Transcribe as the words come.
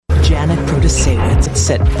Protasewicz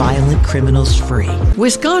set violent criminals free.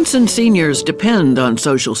 Wisconsin seniors depend on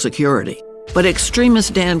Social Security, but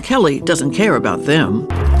extremist Dan Kelly doesn't care about them.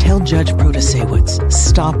 Tell Judge Protasewicz,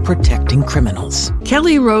 stop protecting criminals.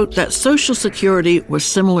 Kelly wrote that Social Security was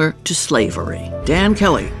similar to slavery. Dan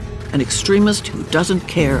Kelly, an extremist who doesn't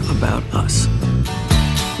care about us.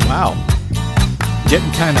 Wow.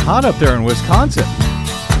 Getting kind of hot up there in Wisconsin.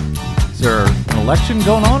 Is there an election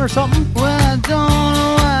going on or something? Well, I don't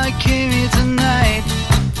know why I came here tonight.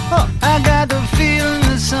 I got the feeling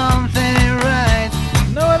that something ain't right.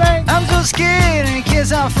 No, it ain't. I'm so scared in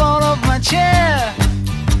case I fall off my chair.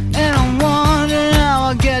 And I'm wondering how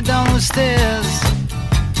I'll get down the stairs.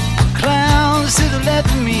 Clowns to the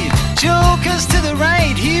left of me, jokers to the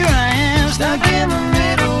right. Here I am, stuck in the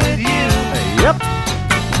middle with you. Yep.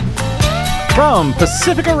 From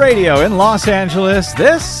Pacifica Radio in Los Angeles,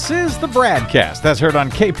 this is the BradCast. That's heard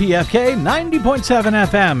on KPFK 90.7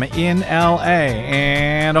 FM in LA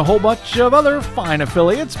and a whole bunch of other fine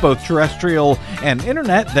affiliates, both terrestrial and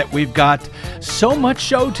internet, that we've got so much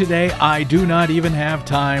show today I do not even have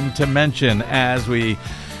time to mention as we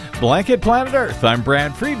blanket planet Earth. I'm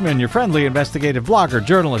Brad Friedman, your friendly investigative blogger,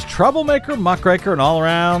 journalist, troublemaker, muckraker, and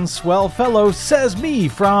all-around swell fellow, says me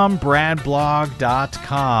from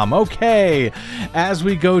bradblog.com. Okay, as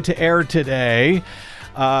we go to air today,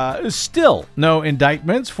 still no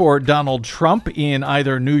indictments for Donald Trump in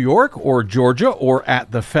either New York or Georgia or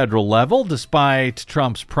at the federal level, despite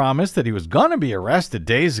Trump's promise that he was going to be arrested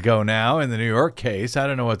days ago now in the New York case. I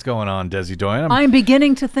don't know what's going on, Desi Doyen. I'm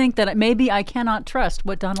beginning to think that maybe I cannot trust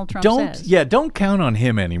what Donald Trump says. Yeah, don't count on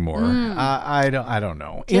him anymore. I don't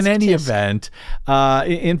know. In any event,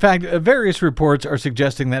 in fact, various reports are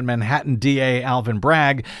suggesting that Manhattan DA Alvin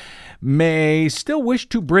Bragg may still wish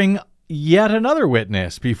to bring yet another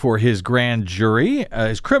witness before his grand jury,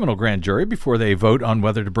 his criminal grand jury, before they vote on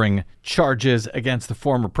whether to bring charges against the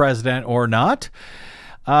former president or not.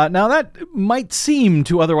 Now, that might seem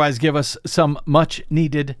to otherwise give us some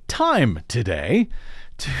much-needed time today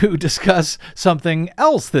to discuss something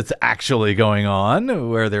else that's actually going on,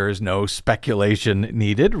 where there is no speculation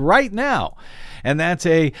needed right now. And that's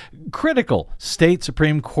a critical state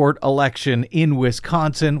Supreme Court election in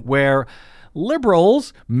Wisconsin where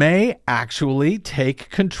liberals may actually take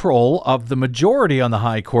control of the majority on the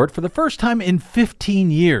high court for the first time in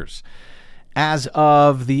 15 years as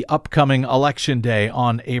of the upcoming election day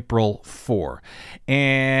on April 4.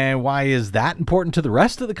 And why is that important to the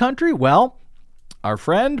rest of the country? Well, our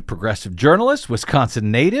friend, progressive journalist,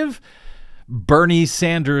 Wisconsin native, Bernie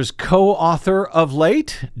Sanders co-author of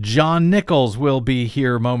late, John Nichols, will be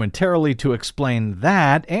here momentarily to explain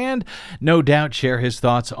that and no doubt share his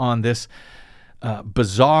thoughts on this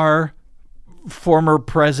bizarre former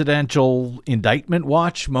presidential indictment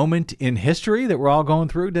watch moment in history that we're all going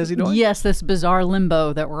through, Desi Doyle? Yes, this bizarre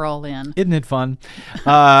limbo that we're all in. Isn't it fun?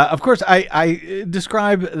 Of course, I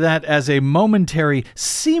describe that as a momentary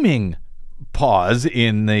seeming pause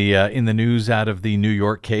in the news out of the New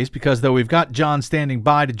York case, because though we've got John standing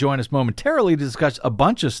by to join us momentarily to discuss a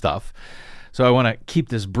bunch of stuff, so I want to keep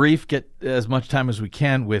this brief, get as much time as we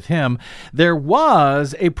can with him. There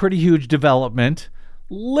was a pretty huge development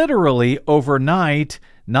literally overnight,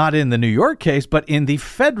 not in the New York case, but in the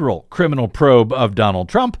federal criminal probe of Donald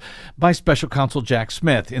Trump by special counsel Jack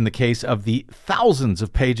Smith in the case of the thousands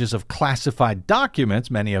of pages of classified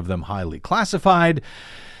documents, many of them highly classified,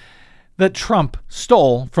 that Trump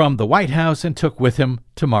stole from the White House and took with him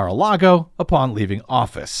to Mar-a-Lago upon leaving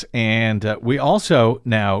office. And we also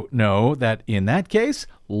now know that in that case,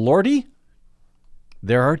 Lordy,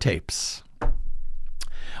 there are tapes.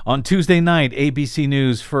 On Tuesday night, ABC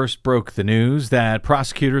News first broke the news that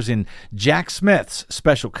prosecutors in Jack Smith's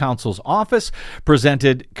special counsel's office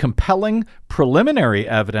presented compelling preliminary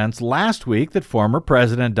evidence last week that former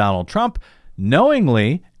President Donald Trump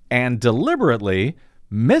knowingly and deliberately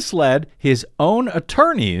misled his own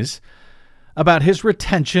attorneys about his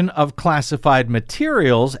retention of classified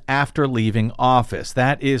materials after leaving office.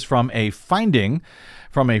 That is from a finding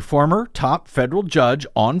from a former top federal judge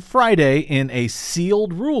on Friday in a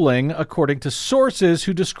sealed ruling, according to sources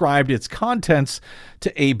who described its contents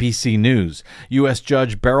to ABC News. U.S.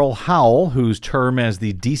 Judge Beryl Howell, whose term as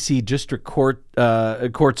the D.C. District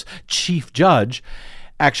Court's chief judge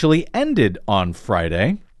actually ended on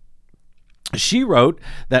Friday, she wrote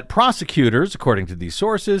that prosecutors, according to these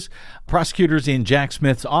sources, prosecutors in Jack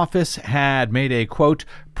Smith's office had made a, quote,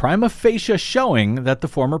 prima facie showing that the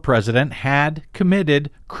former president had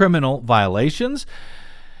committed criminal violations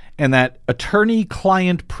and that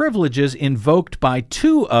attorney-client privileges invoked by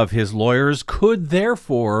two of his lawyers could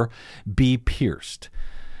therefore be pierced.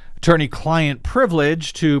 Attorney-client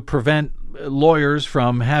privilege to prevent lawyers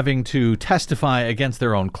from having to testify against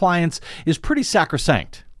their own clients is pretty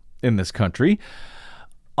sacrosanct in this country,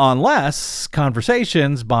 unless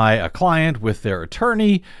conversations by a client with their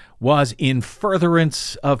attorney was in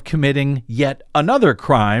furtherance of committing yet another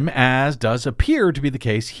crime, as does appear to be the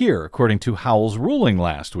case here, according to Howell's ruling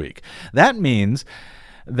last week. That means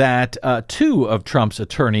that two of Trump's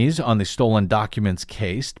attorneys on the stolen documents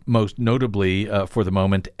case, most notably for the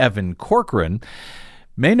moment Evan Corcoran,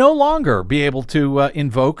 may no longer be able to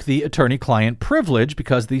invoke the attorney-client privilege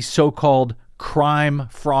because the so-called crime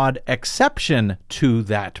fraud exception to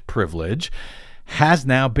that privilege has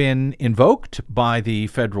now been invoked by the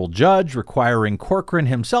federal judge, requiring Corcoran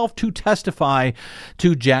himself to testify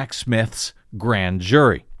to Jack Smith's grand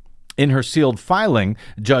jury. In her sealed filing,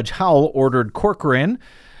 Judge Howell ordered Corcoran,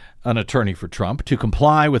 an attorney for Trump, to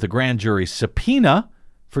comply with a grand jury subpoena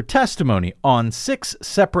for testimony on 6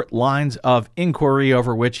 separate lines of inquiry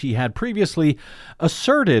over which he had previously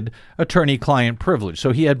asserted attorney-client privilege.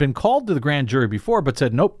 So he had been called to the grand jury before but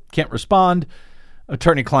said, nope, can't respond,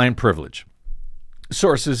 attorney-client privilege.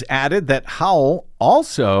 Sources added that Howell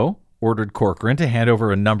also ordered Corcoran to hand over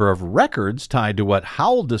a number of records tied to what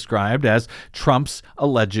Howell described as Trump's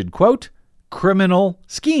alleged, quote, criminal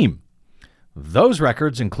scheme. Those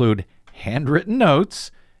records include handwritten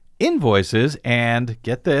notes, invoices, and,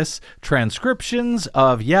 get this, transcriptions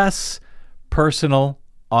of, yes, personal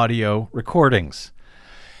audio recordings.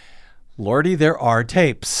 Lordy, there are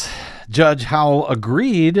tapes. Judge Howell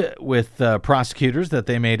agreed with prosecutors that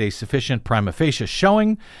they made a sufficient prima facie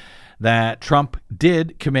showing that Trump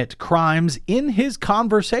did commit crimes in his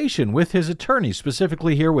conversation with his attorney,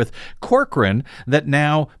 specifically here with Corcoran, that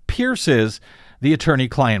now pierces the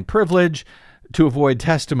attorney-client privilege to avoid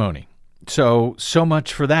testimony. So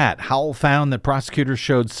much for that. Howell found that prosecutors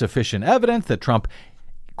showed sufficient evidence that Trump,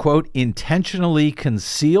 quote, intentionally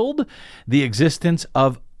concealed the existence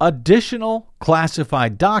of additional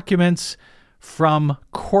classified documents from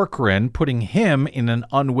Corcoran, putting him in an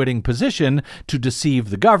unwitting position to deceive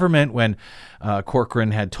the government when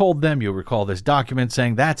Corcoran had told them, you'll recall this document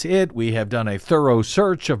saying, that's it, we have done a thorough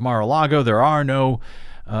search of Mar-a-Lago, there are no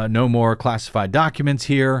more classified documents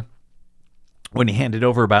here, when he handed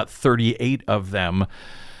over about 38 of them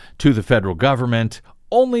to the federal government,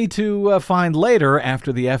 only to find later,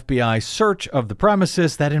 after the FBI search of the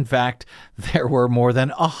premises, that in fact there were more than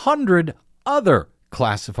 100 other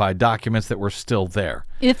classified documents that were still there.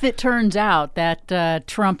 If it turns out that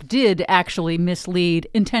Trump did actually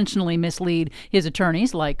intentionally mislead his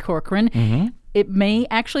attorneys like Corcoran, it may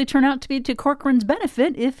actually turn out to be to Corcoran's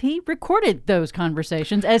benefit if he recorded those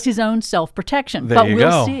conversations as his own self-protection. But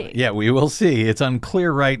we'll see. Yeah, we will see. It's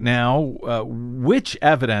unclear right now which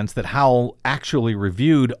evidence that Howell actually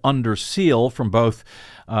reviewed under seal from both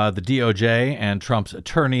the DOJ and Trump's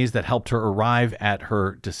attorneys that helped her arrive at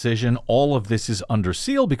her decision. All of this is under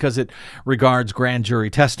seal because it regards grand jury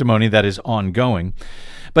testimony that is ongoing.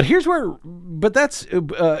 But that's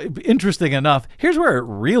interesting enough. Here's where it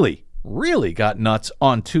really got nuts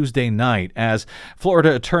on Tuesday night, as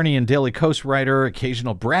Florida attorney and Daily Kos writer,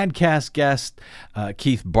 occasional BradCast guest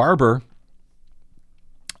Keith Barber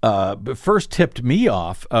first tipped me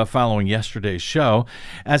off following yesterday's show,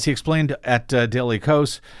 as he explained at Daily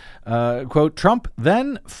Kos, quote, Trump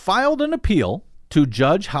then filed an appeal to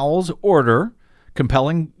Judge Howell's order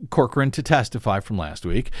compelling Corcoran to testify from last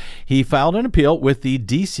week. He filed an appeal with the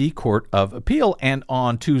D.C. Court of Appeal, and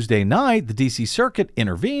on Tuesday night, the D.C. Circuit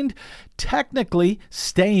intervened, technically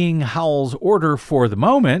staying Howell's order for the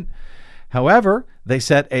moment. However, they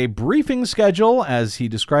set a briefing schedule, as he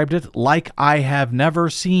described it, like I have never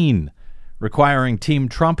seen, requiring Team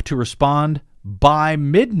Trump to respond by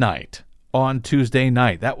midnight on Tuesday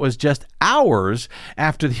night. That was just hours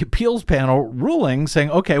after the appeals panel ruling, saying,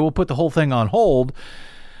 okay, we'll put the whole thing on hold,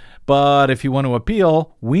 but if you want to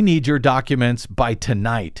appeal, we need your documents by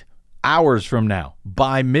tonight, hours from now,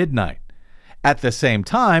 by midnight. At the same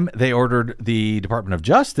time, they ordered the Department of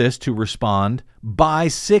Justice to respond by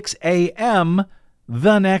 6 a.m.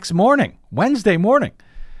 the next morning, Wednesday morning.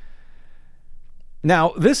 Now,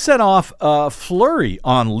 this set off a flurry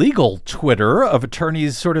on legal Twitter of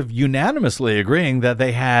attorneys sort of unanimously agreeing that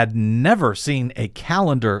they had never seen a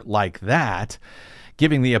calendar like that,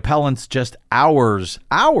 giving the appellants just hours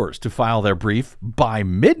to file their brief by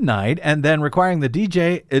midnight, and then requiring the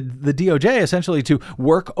DOJ essentially to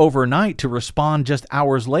work overnight to respond just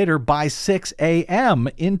hours later by 6 a.m.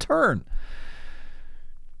 in turn.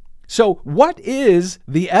 So what is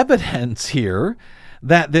the evidence here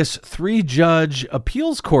that this 3-judge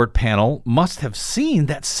appeals court panel must have seen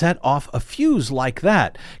that set off a fuse like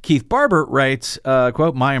that. Keith Barber writes,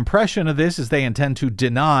 quote, "My impression of this is they intend to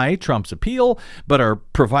deny Trump's appeal, but are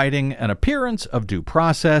providing an appearance of due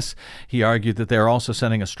process." He argued that they're also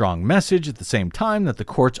sending a strong message at the same time that the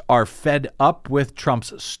courts are fed up with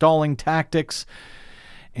Trump's stalling tactics,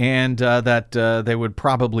 and that they would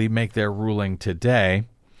probably make their ruling today.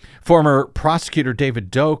 Former prosecutor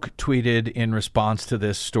David Doak tweeted in response to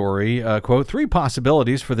this story, quote, "3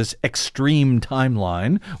 possibilities for this extreme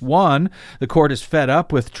timeline. 1, the court is fed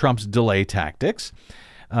up with Trump's delay tactics,"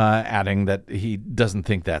 adding that he doesn't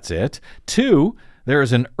think that's it. 2, there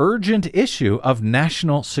is an urgent issue of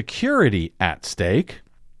national security at stake.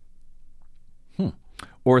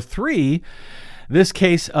 Or 3, this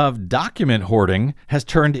case of document hoarding has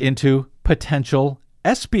turned into potential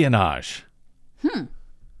espionage.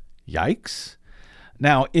 Yikes.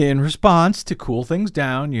 Now, in response to cool things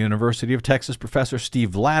down, University of Texas professor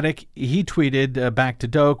Steve Vladeck, he tweeted back to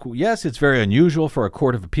Doak, "Yes, it's very unusual for a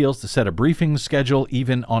court of appeals to set a briefing schedule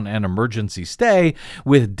even on an emergency stay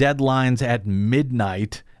with deadlines at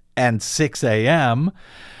midnight and 6 a.m.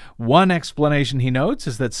 One explanation, he notes,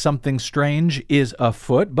 is that something strange is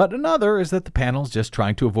afoot, but another is that the panel is just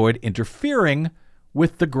trying to avoid interfering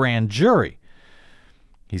with the grand jury.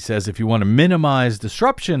 He says if you want to minimize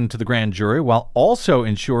disruption to the grand jury while also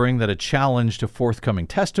ensuring that a challenge to forthcoming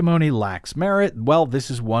testimony lacks merit, well, this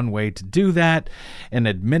is one way to do that, an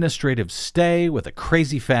administrative stay with a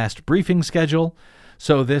crazy fast briefing schedule.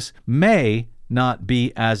 So this may not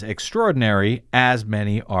be as extraordinary as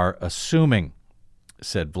many are assuming,"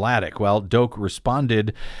 said Vladeck. Well, Doak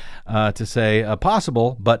responded to say,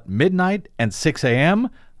 possible, but midnight and 6 a.m.,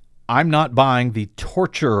 I'm not buying the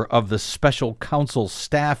torture of the special counsel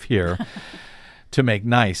staff here to make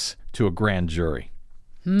nice to a grand jury.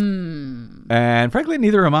 And frankly,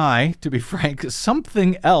 neither am I, to be frank.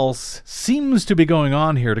 Something else seems to be going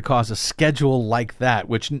on here to cause a schedule like that,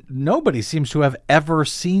 which nobody seems to have ever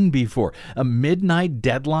seen before. A midnight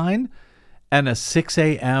deadline and a 6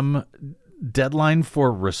 a.m. deadline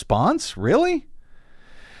for response? Really?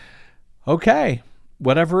 Okay.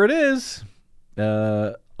 Whatever it is,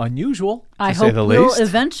 unusual, to say the least. I hope we'll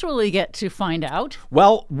eventually get to find out.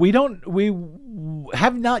 Well, we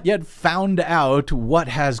have not yet found out what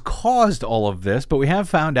has caused all of this, but we have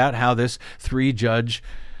found out how this 3-judge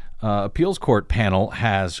appeals court panel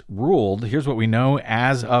has ruled. Here's what we know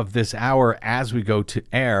as of this hour as we go to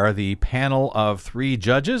air. The panel of 3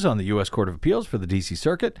 judges on the U.S. Court of Appeals for the D.C.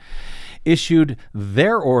 Circuit issued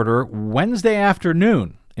their order Wednesday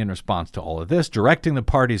afternoon in response to all of this, directing the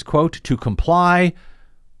parties, quote, to comply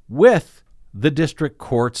with the district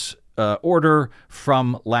court's order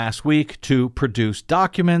from last week to produce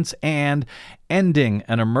documents and ending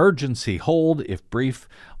an emergency hold, if brief,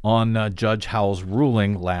 on Judge Howell's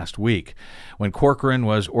ruling last week, when Corcoran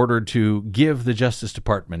was ordered to give the Justice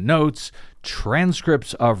Department notes,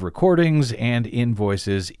 transcripts of recordings, and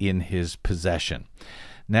invoices in his possession.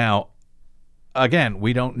 Now, again,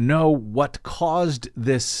 we don't know what caused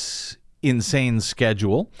this insane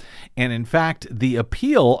schedule, and in fact, the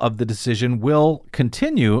appeal of the decision will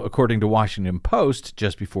continue, according to Washington Post,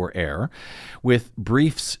 just before air, with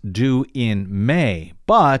briefs due in May.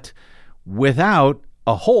 But without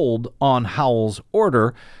a hold on Howell's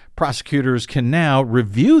order, prosecutors can now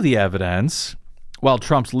review the evidence while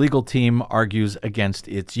Trump's legal team argues against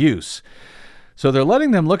its use. So they're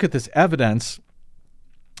letting them look at this evidence.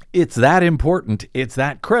 It's that important, it's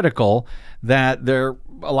that critical, that they're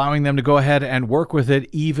allowing them to go ahead and work with it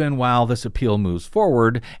even while this appeal moves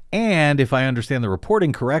forward. And if I understand the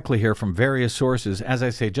reporting correctly here from various sources, as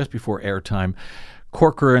I say, just before airtime,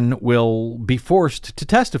 Corcoran will be forced to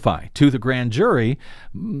testify to the grand jury.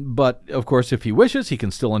 But, of course, if he wishes, he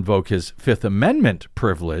can still invoke his Fifth Amendment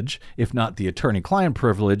privilege, if not the attorney-client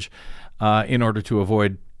privilege, in order to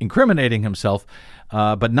avoid incriminating himself,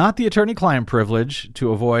 but not the attorney-client privilege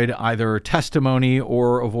to avoid either testimony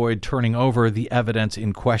or avoid turning over the evidence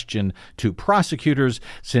in question to prosecutors,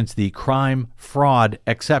 since the crime-fraud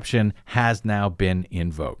exception has now been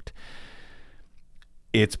invoked.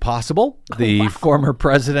 It's possible the former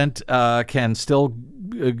president can still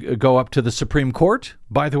go up to the Supreme Court,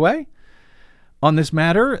 by the way, on this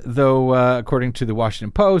matter, though, according to the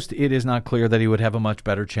Washington Post, it is not clear that he would have a much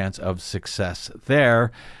better chance of success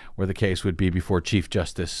there, where the case would be before Chief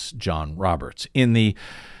Justice John Roberts. In the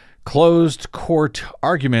closed court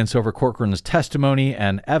arguments over Corcoran's testimony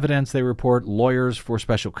and evidence, they report lawyers for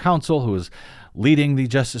special counsel who is leading the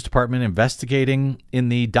Justice Department investigating in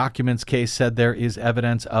the documents case said there is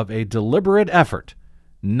evidence of a deliberate effort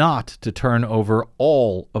not to turn over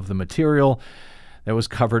all of the material that was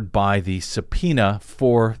covered by the subpoena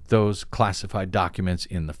for those classified documents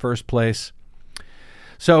in the first place.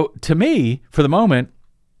 So to me, for the moment,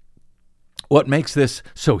 what makes this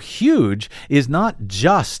so huge is not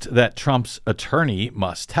just that Trump's attorney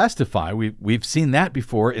must testify. We've seen that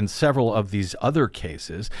before in several of these other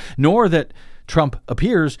cases, nor that Trump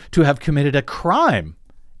appears to have committed a crime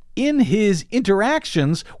in his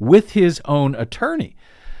interactions with his own attorney,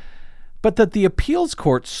 but that the appeals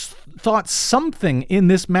courts thought something in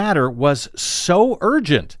this matter was so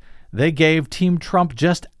urgent they gave Team Trump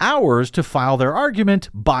just hours to file their argument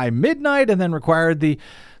by midnight and then required the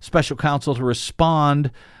special counsel to respond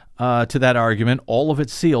to that argument, all of it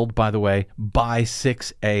sealed, by the way, by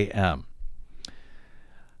 6 a.m.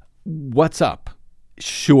 What's up?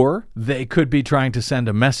 Sure, they could be trying to send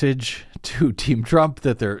a message to Team Trump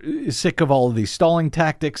that they're sick of all of these stalling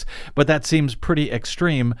tactics, but that seems pretty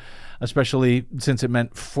extreme, especially since it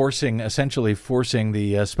meant essentially forcing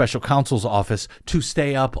the special counsel's office to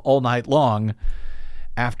stay up all night long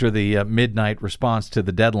after the midnight response to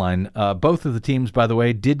the deadline. Both of the teams, by the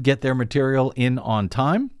way, did get their material in on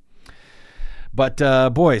time. But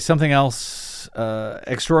boy, something else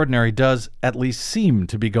extraordinary does at least seem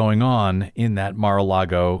to be going on in that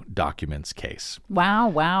Mar-a-Lago documents case. Wow,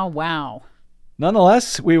 wow, wow.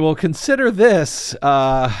 Nonetheless, we will consider this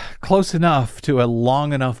close enough to a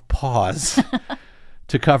long enough pause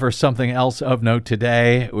to cover something else of note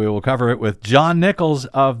today. We will cover it with John Nichols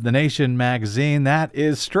of The Nation magazine. That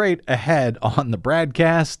is straight ahead on the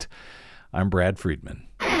BradCast. I'm Brad Friedman.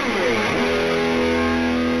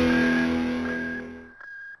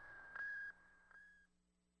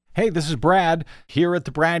 Hey, this is Brad. Here at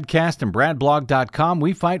the BradCast and BradBlog.com,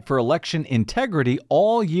 we fight for election integrity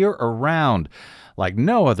all year around, like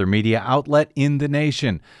no other media outlet in the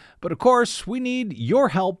nation. But of course, we need your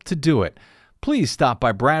help to do it. Please stop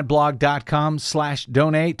by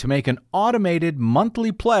BradBlog.com/donate to make an automated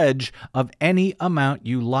monthly pledge of any amount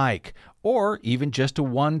you like, or even just a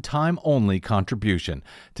one-time only contribution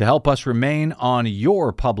to help us remain on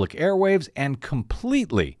your public airwaves and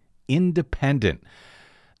completely independent.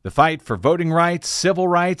 The fight for voting rights, civil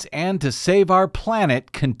rights, and to save our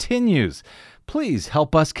planet continues. Please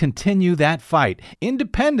help us continue that fight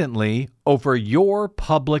independently over your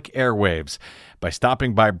public airwaves by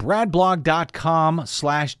stopping by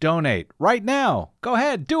bradblog.com/donate right now. Go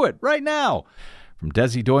ahead, do it right now. From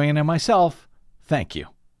Desi Doyen and myself, thank you.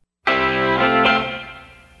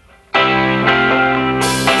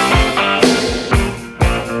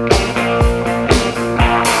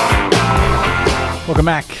 Welcome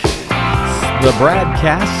back. It's the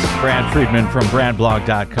BradCast. Brad Friedman from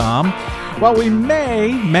BradBlog.com. Well, we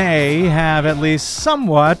may have at least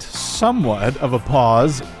somewhat of a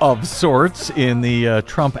pause of sorts in the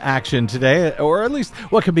Trump action today, or at least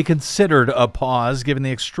what can be considered a pause given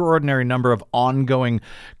the extraordinary number of ongoing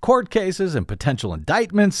court cases and potential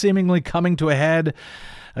indictments seemingly coming to a head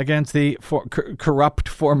against the corrupt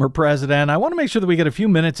former president. I want to make sure that we get a few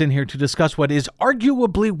minutes in here to discuss what is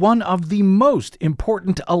arguably one of the most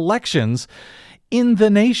important elections in the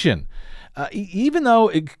nation. Even though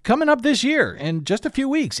coming up this year in just a few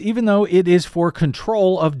weeks, even though it is for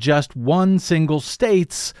control of just one single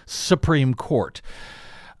state's Supreme Court.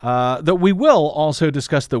 Though we will also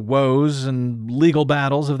discuss the woes and legal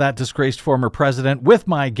battles of that disgraced former president with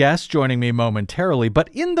my guest joining me momentarily, but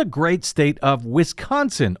in the great state of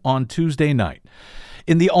Wisconsin on Tuesday night.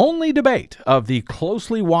 In the only debate of the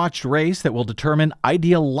closely watched race that will determine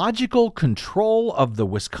ideological control of the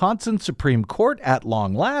Wisconsin Supreme Court at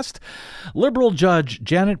long last, liberal judge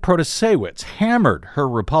Janet Protasiewicz hammered her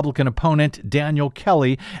Republican opponent Daniel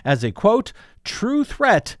Kelly as a, quote, true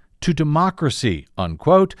threat to democracy,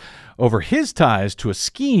 unquote, over his ties to a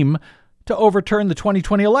scheme to overturn the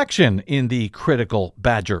 2020 election in the critical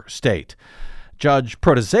Badger State. Judge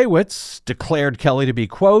Protasiewicz declared Kelly to be,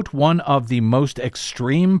 quote, one of the most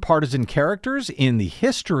extreme partisan characters in the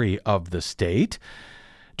history of the state.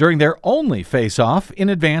 During their only face-off in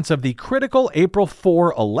advance of the critical April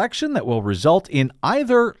 4 election that will result in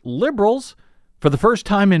either liberals for the first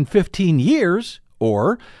time in 15 years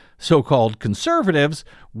or so-called conservatives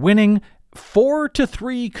winning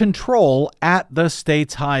 4-3 control at the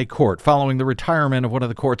state's high court following the retirement of one of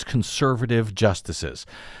the court's conservative justices.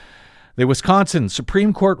 The Wisconsin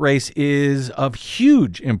Supreme Court race is of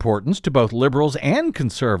huge importance to both liberals and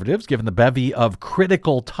conservatives, given the bevy of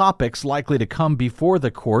critical topics likely to come before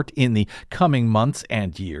the court in the coming months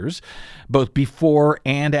and years, both before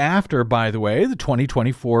and after, by the way, the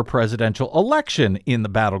 2024 presidential election in the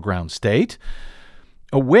battleground state.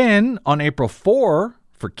 A win on April 4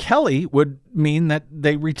 for Kelly would mean that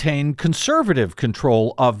they retain conservative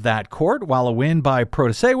control of that court, while a win by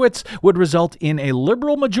Protasewicz would result in a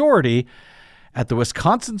liberal majority at the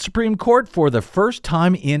Wisconsin Supreme Court for the first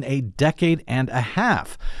time in a decade and a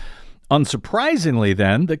half. Unsurprisingly,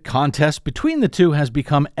 then, the contest between the two has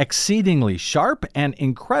become exceedingly sharp and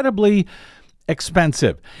incredibly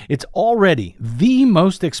expensive. It's already the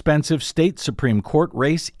most expensive state Supreme Court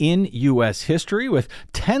race in U.S. history, with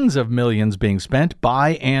tens of millions being spent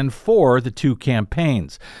by and for the two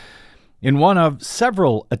campaigns. In one of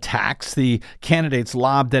several attacks the candidates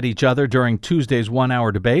lobbed at each other during Tuesday's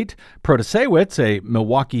one-hour debate, Protasewicz, a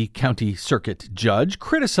Milwaukee County Circuit judge,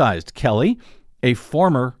 criticized Kelly, a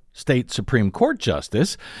former state Supreme Court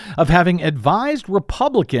justice, of having advised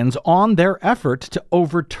Republicans on their effort to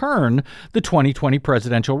overturn the 2020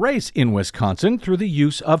 presidential race in Wisconsin through the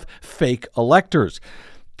use of fake electors.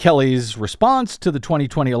 Kelly's response to the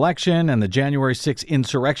 2020 election and the January 6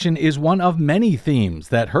 insurrection is one of many themes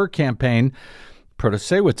that her campaign,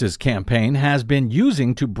 Protasewicz's campaign, has been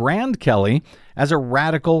using to brand Kelly as a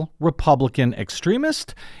radical Republican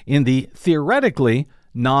extremist in the theoretically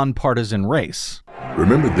nonpartisan race.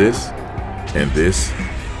 Remember this, and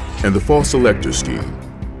the false elector scheme.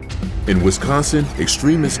 In Wisconsin,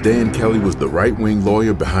 extremist Dan Kelly was the right-wing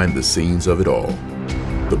lawyer behind the scenes of it all.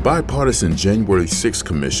 The bipartisan January 6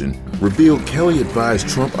 Commission revealed Kelly advised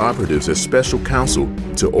Trump operatives as special counsel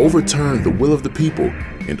to overturn the will of the people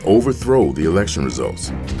and overthrow the election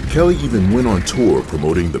results. Kelly even went on tour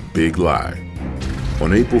promoting the big lie.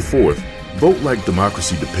 On April 4th, vote like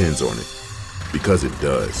democracy depends on it, because it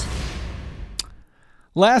does.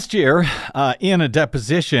 Last year, in a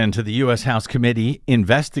deposition to the U.S. House committee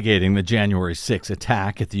investigating the January 6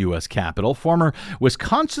 attack at the U.S. Capitol, former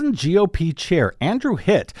Wisconsin GOP chair Andrew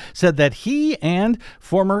Hitt said that he and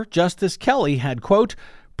former Justice Kelly had, quote,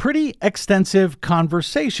 pretty extensive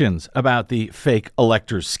conversations about the fake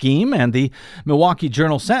electors scheme, and the Milwaukee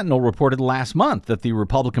Journal-Sentinel reported last month that the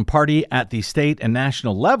Republican Party at the state and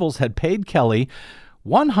national levels had paid Kelly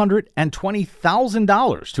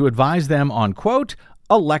 $120,000 to advise them on, quote,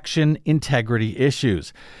 election integrity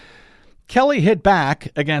issues. Kelly hit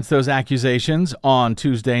back against those accusations on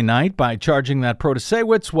Tuesday night by charging that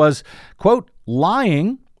Protasewicz was, quote,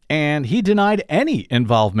 lying, and he denied any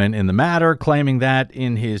involvement in the matter, claiming that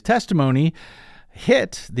in his testimony,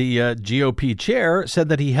 Hitt, the GOP chair, said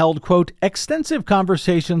that he held, quote, extensive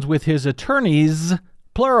conversations with his attorneys,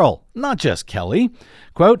 plural, not just Kelly.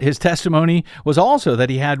 Quote, his testimony was also that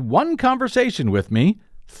he had one conversation with me,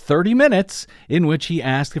 30 minutes, in which he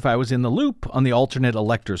asked if I was in the loop on the alternate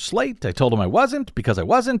elector slate. I told him I wasn't because I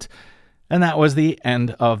wasn't, and that was the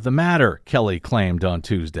end of the matter, Kelly claimed on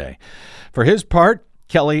Tuesday. For his part,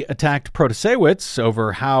 Kelly attacked Protasewicz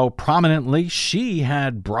over how prominently she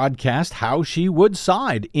had broadcast how she would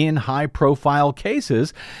side in high-profile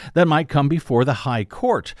cases that might come before the high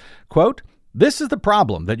court. Quote, this is the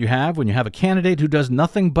problem that you have when you have a candidate who does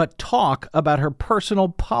nothing but talk about her personal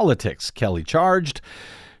politics, Kelly charged.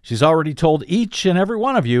 She's already told each and every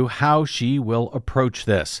one of you how she will approach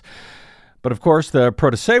this. But of course, the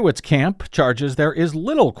Protasewicz camp charges there is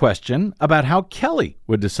little question about how Kelly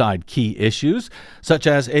would decide key issues, such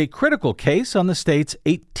as a critical case on the state's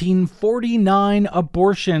 1849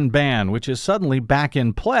 abortion ban, which is suddenly back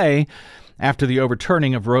in play after the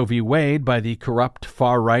overturning of Roe v. Wade by the corrupt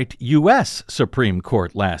far-right U.S. Supreme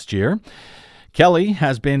Court last year. Kelly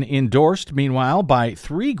has been endorsed, meanwhile, by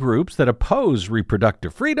 3 groups that oppose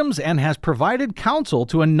reproductive freedoms and has provided counsel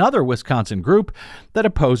to another Wisconsin group that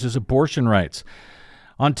opposes abortion rights.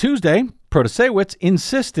 On Tuesday, Protasewicz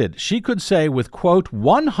insisted she could say with, quote,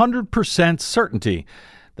 100% certainty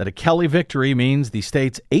that a Kelly victory means the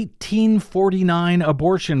state's 1849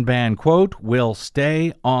 abortion ban, quote, will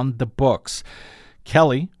stay on the books.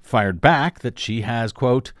 Kelly fired back that she has,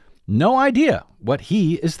 quote, no idea what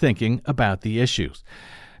he is thinking about the issues.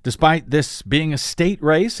 Despite this being a state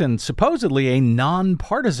race and supposedly a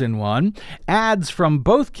nonpartisan one, ads from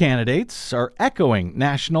both candidates are echoing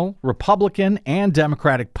national Republican and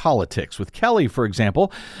Democratic politics, with Kelly, for example,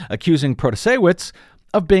 accusing Protasewicz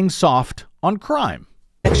of being soft on crime.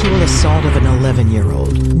 Sexual assault of an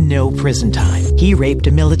 11-year-old. No prison time. He raped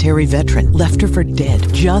a military veteran, left her for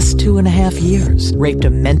dead. Just 2.5 years. Raped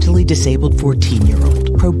a mentally disabled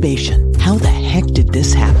 14-year-old. Probation. How the heck did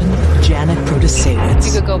this happen? Janet Protasewicz. If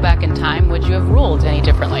you could go back in time, would you have ruled any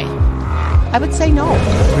differently? I would say no.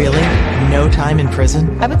 Really? No time in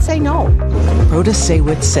prison? I would say no.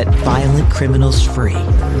 Protasewicz set violent criminals free.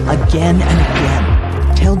 Again and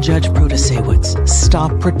again. Tell Judge Protasewicz,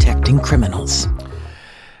 stop protecting criminals.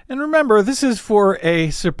 And remember, this is for a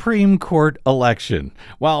Supreme Court election.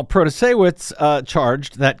 While Protasewicz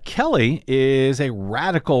charged that Kelly is a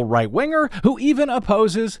radical right-winger who even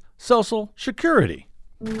opposes Social Security.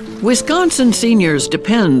 Wisconsin seniors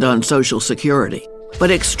depend on Social Security,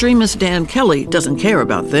 but extremist Dan Kelly doesn't care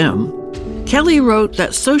about them. Kelly wrote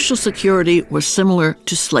that Social Security was similar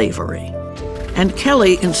to slavery. And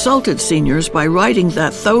Kelly insulted seniors by writing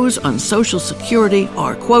that those on Social Security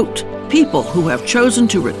are, quote, people who have chosen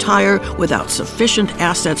to retire without sufficient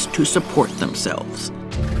assets to support themselves.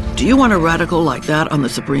 Do you want a radical like that on the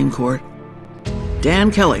Supreme Court?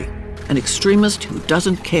 Dan Kelly, an extremist who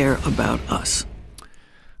doesn't care about us.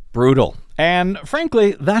 Brutal. And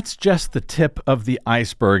frankly, that's just the tip of the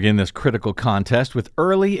iceberg in this critical contest, with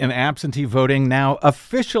early and absentee voting now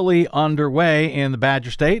officially underway in the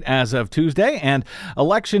Badger State as of Tuesday, and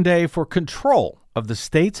Election Day for control of the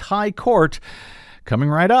state's high court coming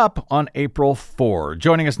right up on April 4.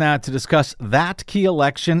 Joining us now to discuss that key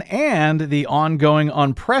election and the ongoing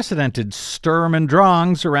unprecedented sturm and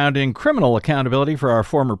drang surrounding criminal accountability for our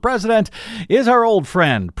former president is our old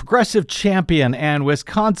friend, progressive champion, and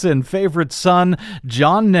Wisconsin favorite son,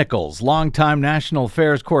 John Nichols, longtime national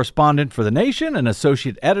affairs correspondent for The Nation and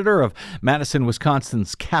associate editor of Madison,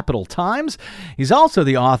 Wisconsin's Capital Times. He's also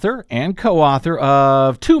the author and co-author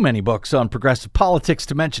of too many books on progressive politics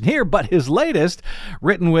to mention here, but his latest,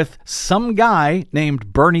 written with some guy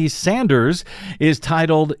named Bernie Sanders, is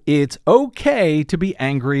titled It's Okay to Be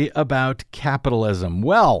Angry About Capitalism.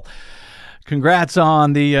 Well, congrats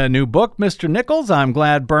on the new book, Mr. Nichols. I'm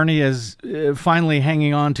glad Bernie is finally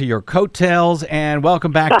hanging on to your coattails, and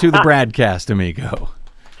welcome back to the BradCast, amigo.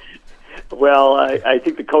 Well, I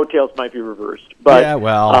think the coattails might be reversed. But yeah,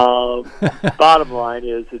 well. Bottom line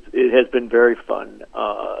is it has been very fun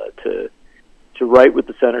to write with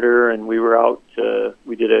the senator, and we were out.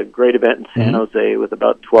 We did a great event in San Jose with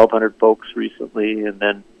about 1,200 folks recently, and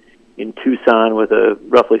then in Tucson with a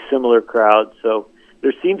roughly similar crowd. So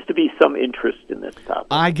there seems to be some interest in this topic.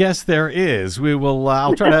 I guess there is. We will.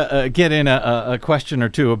 I'll try to get in a question or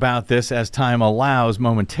two about this as time allows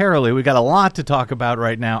momentarily. We've got a lot to talk about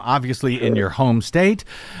right now, obviously in your home state,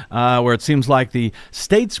 where it seems like the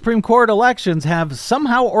state Supreme Court elections have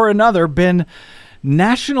somehow or another been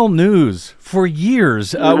national news for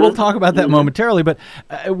years. We'll talk about that momentarily, but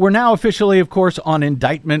we're now officially, of course, on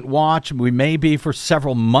indictment watch. We may be for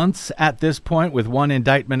several months at this point, with one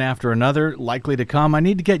indictment after another likely to come. I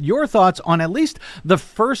need to get your thoughts on at least the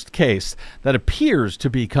first case that appears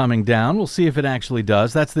to be coming down. We'll see if it actually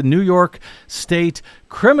does. That's the New York State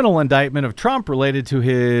criminal indictment of Trump related to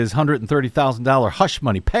his $130,000 hush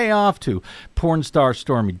money payoff to porn star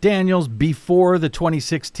Stormy Daniels before the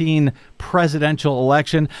 2016 presidential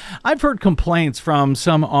election. I've heard complaints from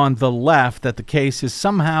some on the left that the case is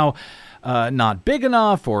somehow not big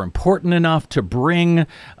enough or important enough to bring,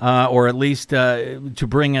 or at least to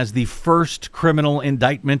bring as the first criminal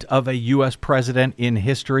indictment of a U.S. president in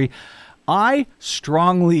history. I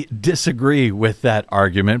strongly disagree with that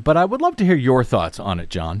argument, but I would love to hear your thoughts on it,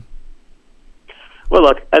 John. Well,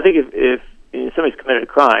 look, I think if somebody's committed a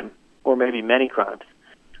crime, or maybe many crimes,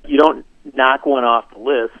 you don't knock one off the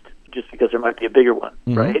list just because there might be a bigger one,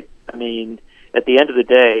 right? I mean, at the end of the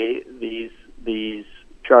day, these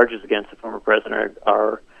charges against the former president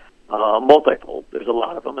are multifold. There's a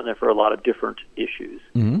lot of them, and they're for a lot of different issues.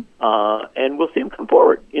 And we'll see them come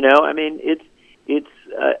forward. You know, I mean, it's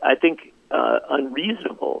I think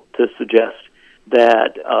unreasonable to suggest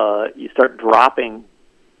that you start dropping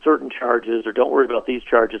certain charges or don't worry about these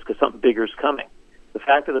charges because something bigger is coming. The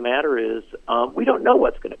fact of the matter is we don't know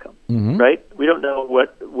what's going to come, right? We don't know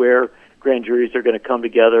where grand juries are going to come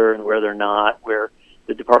together and where they're not, where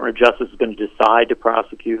the Department of Justice is going to decide to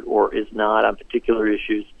prosecute or is not on particular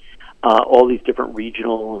issues, all these different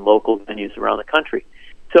regional and local venues around the country.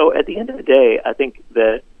 So at the end of the day, I think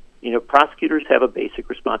that, you know, prosecutors have a basic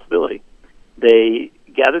responsibility. They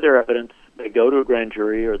gather their evidence, they go to a grand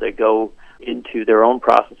jury, or they go into their own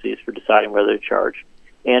processes for deciding whether to charge.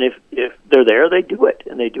 And if they're there, they do it,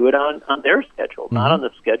 and they do it on their schedule, not on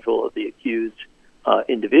the schedule of the accused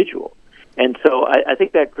individual. And so I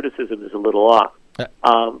think that criticism is a little off.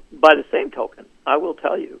 By the same token, I will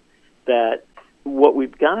tell you that what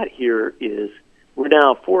we've got here is we're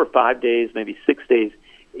now 4 or 5 days, maybe 6 days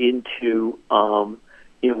into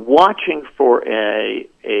watching for a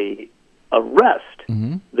arrest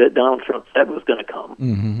that Donald Trump said was going to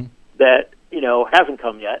come, that hasn't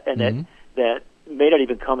come yet, and that may not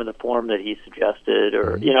even come in the form that he suggested,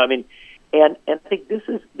 or and I think this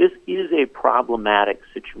is a problematic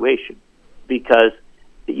situation because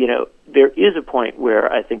there is a point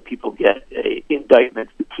where I think people get a indictment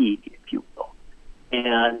fatigue, if you will,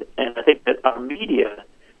 And I think that our media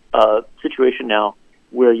situation now,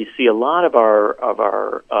 where you see a lot of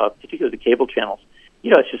our particularly the cable channels,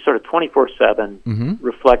 it's just sort of 24/7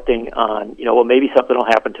 reflecting on, well, maybe something will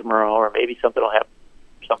happen tomorrow, or maybe something will happen,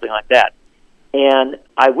 something like that. And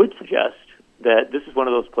I would suggest that this is one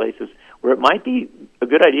of those places where it might be a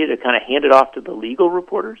good idea to kind of hand it off to the legal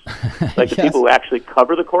reporters, like the people who actually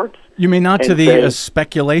cover the courts. You mean not to the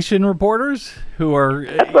speculation reporters who are...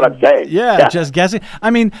 That's what I'm saying. Yeah, just guessing.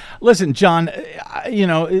 I mean, listen, John,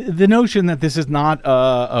 the notion that this is not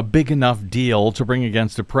a big enough deal to bring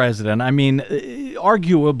against the president, I mean,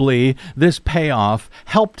 arguably, this payoff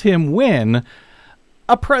helped him win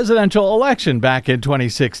a presidential election back in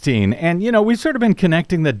 2016. And, we've sort of been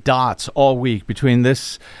connecting the dots all week between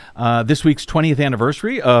this week's 20th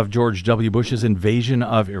anniversary of George W. Bush's invasion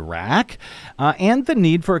of Iraq and the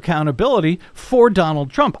need for accountability for Donald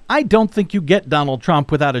Trump. I don't think you get Donald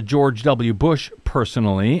Trump without a George W. Bush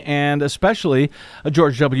personally, and especially a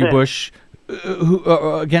George W. Bush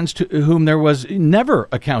against whom there was never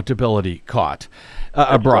accountability brought.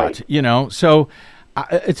 Right. So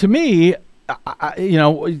to me,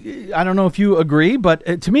 I don't know if you agree,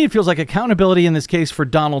 but to me, it feels like accountability in this case for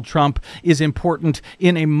Donald Trump is important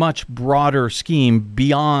in a much broader scheme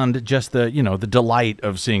beyond just the delight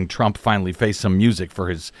of seeing Trump finally face some music for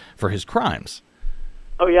his crimes.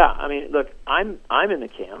 Oh yeah, I mean, look, I'm in the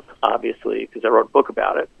camp, obviously, because I wrote a book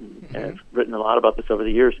about it and I've written a lot about this over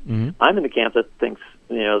the years. I'm in the camp that thinks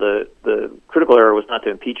the critical error was not to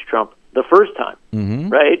impeach Trump the first time,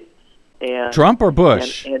 right? And Trump or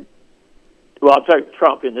Bush? Well, I'm sorry,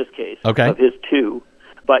 Trump in this case, okay, of his two.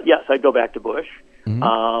 But yes, I'd go back to Bush.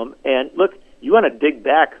 And look, you want to dig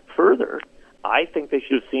back further, I think they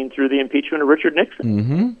should have seen through the impeachment of Richard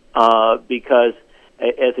Nixon. Because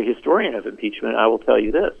as a historian of impeachment, I will tell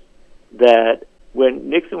you this, that when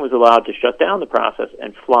Nixon was allowed to shut down the process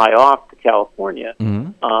and fly off to California,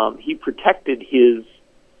 he protected his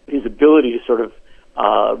ability to sort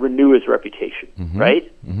of renew his reputation,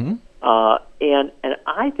 right? And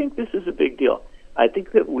I think this is a big deal. I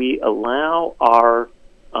think that we allow our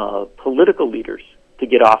political leaders to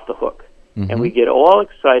get off the hook. And we get all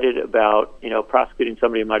excited about, prosecuting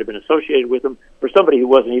somebody who might have been associated with them, or somebody who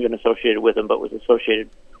wasn't even associated with them but was associated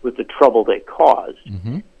with the trouble they caused.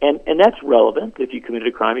 And that's relevant. If you committed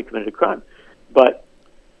a crime, you committed a crime. But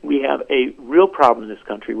we have a real problem in this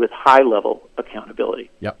country with high-level accountability,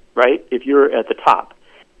 right, if you're at the top.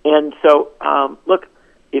 And so, look,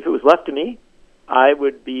 if it was left to me, I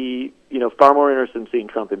would be, far more interested in seeing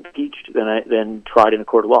Trump impeached than tried in a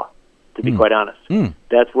court of law, to be quite honest.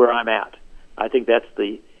 That's where I'm at. I think that's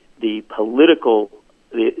the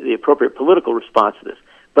appropriate political response to this.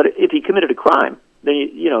 But if he committed a crime, then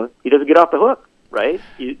he doesn't get off the hook, right?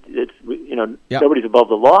 Nobody's above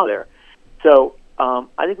the law there. So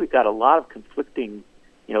I think we've got a lot of conflicting,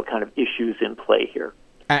 kind of issues in play here.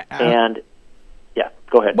 And yeah,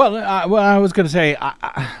 go ahead. Well, I was going to say,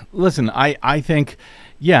 listen, I think,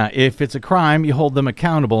 if it's a crime, you hold them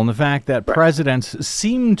accountable. And the fact that presidents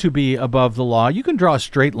seem to be above the law, you can draw a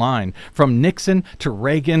straight line from Nixon to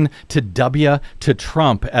Reagan to W to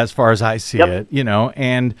Trump, as far as I see it,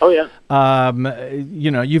 and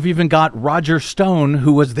you've even got Roger Stone,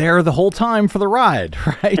 who was there the whole time for the ride,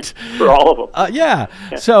 right? For all of them.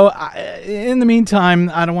 So in the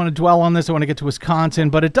meantime, I don't want to dwell on this. I want to get to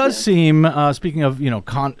Wisconsin, but it does seem, speaking of,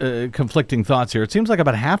 conflicting thoughts here, it seems like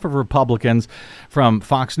about half of Republicans, from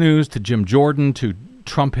Fox News to Jim Jordan to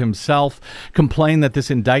Trump himself, complain that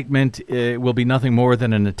this indictment will be nothing more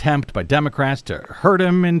than an attempt by Democrats to hurt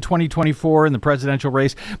him in 2024 in the presidential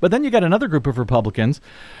race. But then you got another group of Republicans,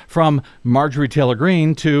 from Marjorie Taylor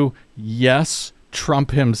Greene to,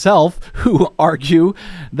 Trump himself, who argue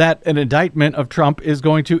that an indictment of Trump is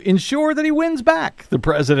going to ensure that he wins back the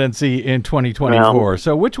presidency in 2024. Well,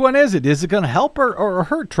 so which one is it? Is it going to help or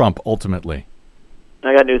hurt Trump ultimately?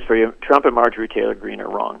 I got news for you. Trump and Marjorie Taylor Greene are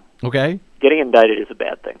wrong. Okay. Getting indicted is a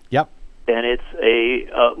bad thing. Yep. And it's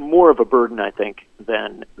a more of a burden, I think,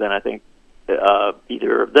 than I think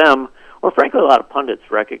either of them, or frankly a lot of pundits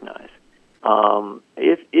recognize.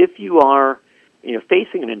 If you are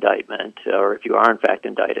facing an indictment, or if you are in fact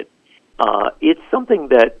indicted, it's something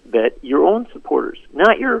that your own supporters,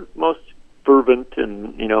 not your most fervent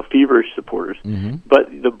and feverish supporters, but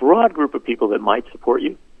the broad group of people that might support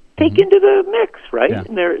you, take into the mix, right? Yeah.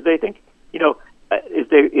 And they think,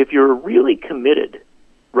 if you're a really committed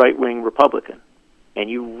right-wing Republican and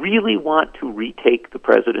you really want to retake the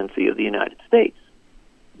presidency of the United States,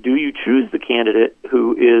 do you choose the candidate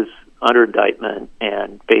who is under indictment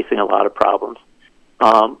and facing a lot of problems,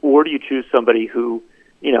 or do you choose somebody who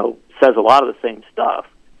says a lot of the same stuff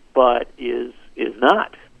but is is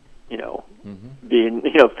not, being,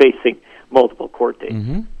 facing multiple court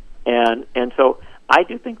dates. And so I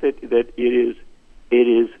do think that it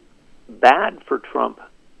is bad for Trump,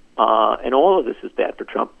 and all of this is bad for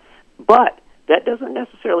Trump, but that doesn't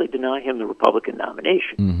necessarily deny him the Republican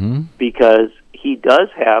nomination, because he does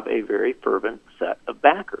have a very fervent set of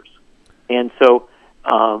backers. And so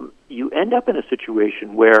you end up in a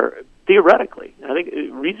situation where, theoretically, I think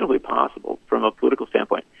it's reasonably possible from a political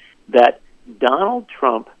standpoint, that Donald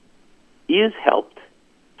Trump is helped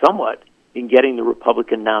somewhat in getting the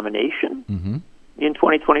Republican nomination in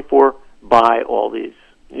 2024 by all these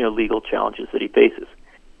legal challenges that he faces,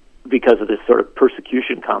 because of this sort of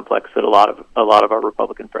persecution complex that a lot of our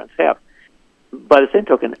Republican friends have. By the same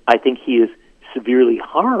token, I think he is severely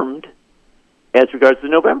harmed as regards to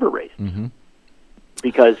the November race,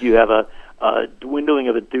 because you have a dwindling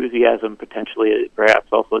of enthusiasm, potentially perhaps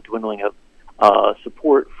also a dwindling of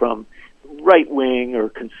support from right-wing or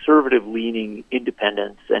conservative-leaning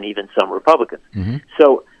independents and even some Republicans.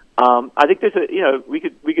 So I think there's we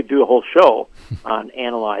could do a whole show on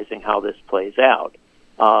analyzing how this plays out.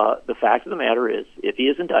 The fact of the matter is, if he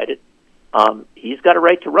is indicted, he's got a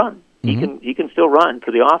right to run. He can still run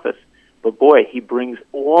for the office. But boy, he brings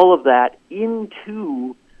all of that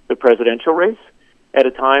into the presidential race at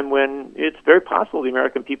a time when it's very possible the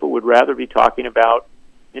American people would rather be talking about,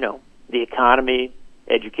 the economy,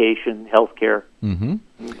 education, healthcare,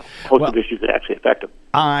 host of issues that actually affect them.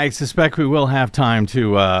 I suspect we will have time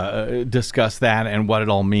to discuss that and what it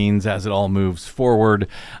all means as it all moves forward.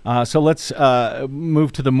 So let's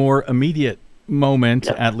move to the more immediate moment,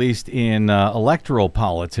 at least in electoral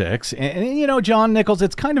politics. And John Nichols,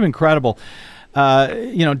 it's kind of incredible.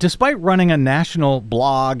 Despite running a national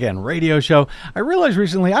blog and radio show, I realized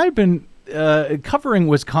recently I've been covering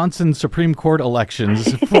Wisconsin Supreme Court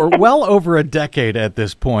elections for well over a decade at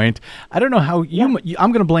this point. I don't know how I'm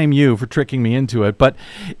going to blame you for tricking me into it, but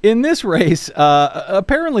in this race,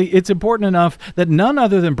 apparently it's important enough that none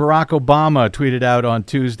other than Barack Obama tweeted out on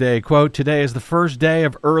Tuesday, quote, "Today is the first day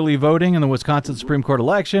of early voting in the Wisconsin Supreme Court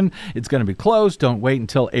election. It's going to be close. Don't wait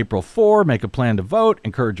until April 4. Make a plan to vote.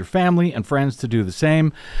 Encourage your family and friends to do the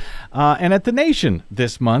same." And at The Nation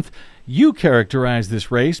this month, you characterized this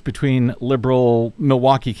race between liberal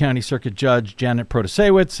Milwaukee County Circuit Judge Janet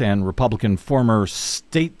Protasewicz and Republican former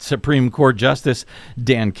state Supreme Court Justice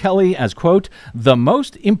Dan Kelly as, quote, "the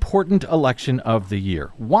most important election of the year."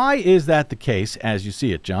 Why is that the case as you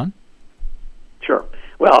see it, John? Sure.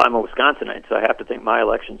 Well, I'm a Wisconsinite, so I have to think my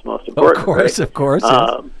election's most important. Of course.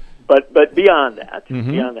 Yes. But beyond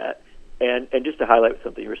that, and just to highlight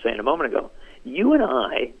something you were saying a moment ago, you and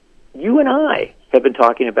I have been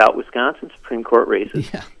talking about Wisconsin Supreme Court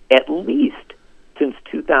races at least since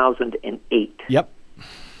 2008. Yep.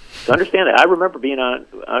 So understand that. I remember being on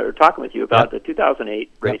or talking with you about the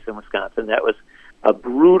 2008 race in Wisconsin. That was a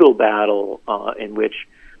brutal battle in which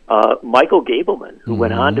Michael Gableman, who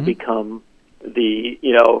went on to become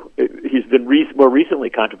he's been more recently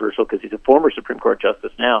controversial because he's a former Supreme Court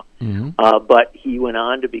justice now, but he went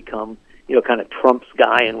on to become, kind of Trump's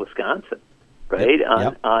guy in Wisconsin. Right,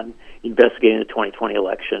 on investigating the 2020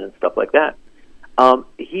 election and stuff like that.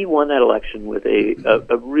 He won that election with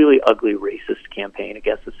a really ugly racist campaign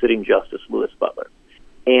against the sitting Justice Louis Butler.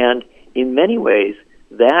 And in many ways,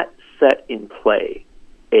 that set in play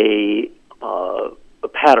a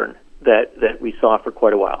pattern that we saw for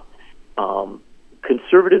quite a while.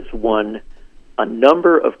 Conservatives won a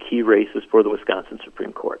number of key races for the Wisconsin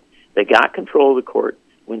Supreme Court. They got control of the court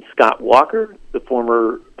when Scott Walker, the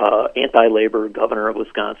former anti-labor governor of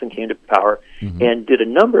Wisconsin, came to power and did a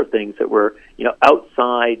number of things that were,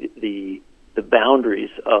 outside the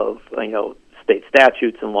boundaries of, state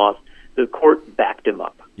statutes and laws. The court backed him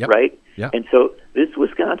up, right? Yep. And so this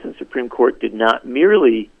Wisconsin Supreme Court did not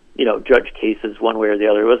merely, judge cases one way or the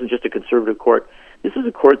other. It wasn't just a conservative court. This is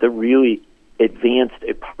a court that really advanced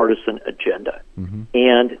a partisan agenda.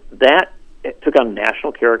 And that took on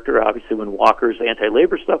national character, obviously, when Walker's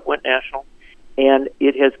anti-labor stuff went national, and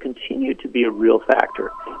it has continued to be a real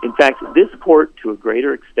factor. In fact, this court, to a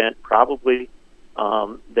greater extent, probably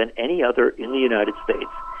than any other in the United States,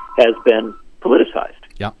 has been politicized.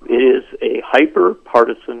 Yep. It is a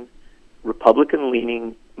hyper-partisan,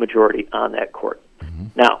 Republican-leaning majority on that court.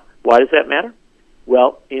 Now, why does that matter?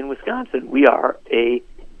 Well, in Wisconsin, we are a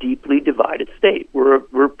deeply divided state. We're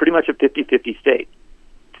pretty much a 50-50 state.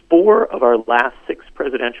 4 of our last 6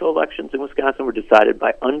 presidential elections in Wisconsin were decided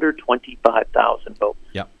by under 25,000 votes.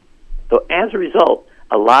 Yep. So as a result,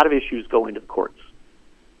 a lot of issues go into the courts.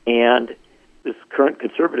 And this current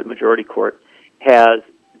conservative majority court has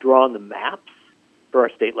drawn the maps for our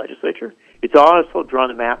state legislature, It's also drawn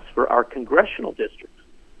the maps for our congressional districts.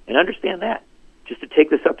 And understand that, just to take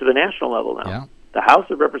this up to the national level now. Yeah. The House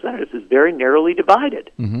of Representatives is very narrowly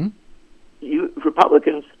divided. Mm-hmm.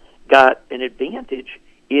 Republicans got an advantage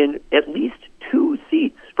in at least 2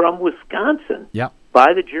 seats from Wisconsin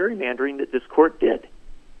by the gerrymandering that this court did.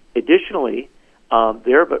 Additionally,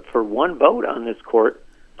 but for 1 vote on this court,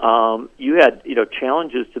 you had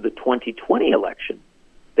challenges to the 2020 election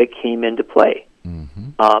that came into play.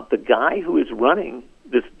 Mm-hmm. The guy who is running,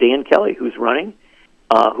 this Dan Kelly, who's running,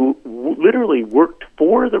 who literally worked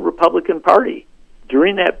for the Republican Party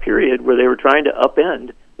during that period where they were trying to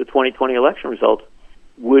upend the 2020 election results,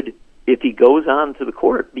 would, if he goes on to the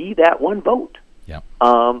court, be that 1 vote.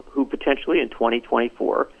 Who potentially in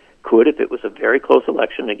 2024 could, if it was a very close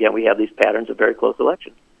election, again, we have these patterns of very close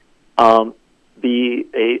elections, be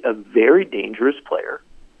a very dangerous player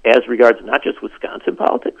as regards not just Wisconsin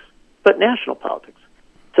politics, but national politics.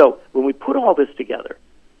 So when we put all this together,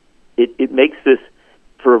 it makes this,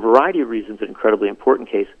 for a variety of reasons, an incredibly important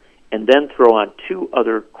case, and then throw on 2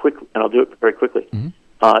 other quick, and I'll do it very quickly, 2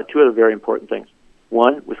 other very important things.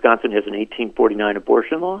 One, Wisconsin has an 1849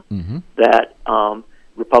 abortion law that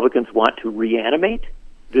Republicans want to reanimate.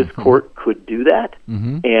 This court could do that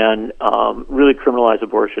and really criminalize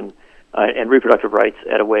abortion and reproductive rights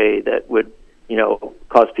at a way that would,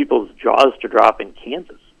 cause people's jaws to drop in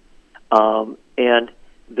Kansas. And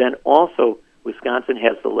then also, Wisconsin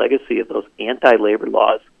has the legacy of those anti-labor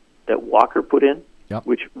laws that Walker put in,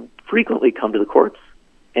 which frequently come to the courts.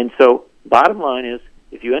 And so, bottom line is,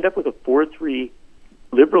 if you end up with a 4-3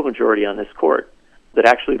 liberal majority on this court that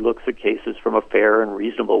actually looks at cases from a fair and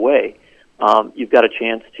reasonable way, you've got a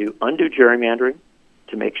chance to undo gerrymandering,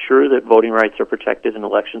 to make sure that voting rights are protected and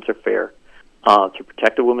elections are fair, to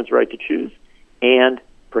protect a woman's right to choose, and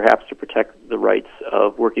perhaps to protect the rights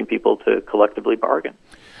of working people to collectively bargain.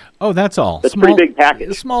 Oh, that's all. That's a pretty big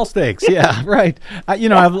package. Small stakes, yeah, right.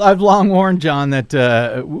 I've long warned, John,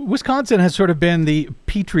 that Wisconsin has sort of been the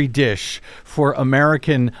petri dish for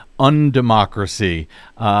American undemocracy.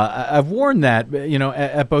 I've warned that,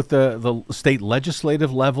 at both the state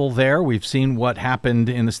legislative level there. We've seen what happened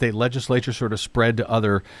in the state legislature sort of spread to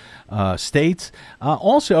other states.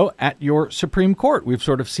 Also, at your Supreme Court, we've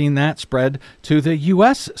sort of seen that spread to the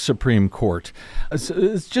U.S. Supreme Court.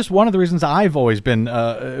 It's just one of the reasons I've always been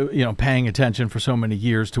paying attention for so many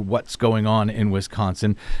years to what's going on in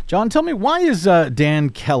Wisconsin. John, tell me, why is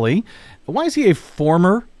Dan Kelly, why is he a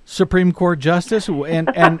former Supreme Court justice,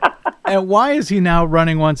 and why is he now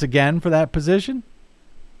running once again for that position?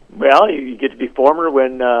 Well, you get to be former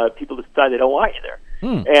when people decide they don't want you there.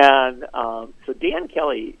 And so Dan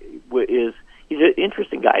Kelly he's an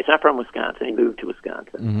interesting guy. He's not from Wisconsin. He moved to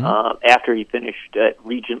Wisconsin after he finished at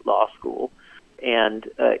Regent Law School. And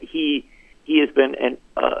he has been,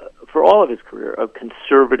 for all of his career, a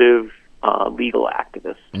conservative legal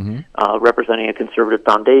activist, representing a conservative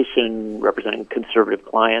foundation, representing conservative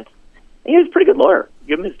clients. And he's a pretty good lawyer.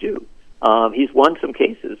 Give him his due. He's won some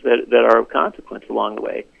cases that are of consequence along the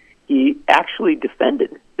way. He actually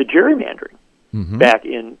defended the gerrymandering back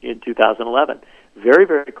in 2011, very,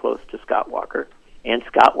 very close to Scott Walker. And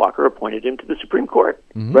Scott Walker appointed him to the Supreme Court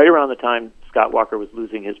right around the time Scott Walker was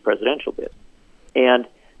losing his presidential bid. And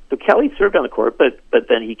so Kelly served on the court, but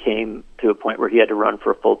then he came to a point where he had to run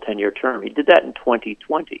for a full 10-year term. He did that in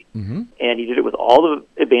 2020, and he did it with all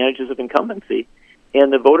the advantages of incumbency.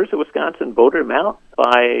 And the voters of Wisconsin voted him out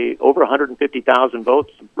by over 150,000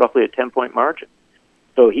 votes, roughly a 10-point margin.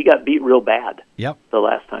 So he got beat real bad the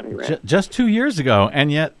last time he ran. Just 2 years ago,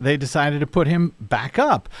 and yet they decided to put him back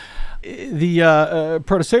up. The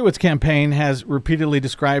Protasewicz campaign has repeatedly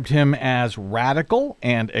described him as radical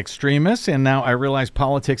and extremist, and now I realize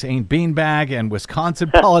politics ain't beanbag, and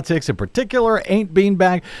Wisconsin politics in particular ain't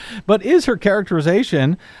beanbag. But is her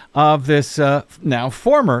characterization of this now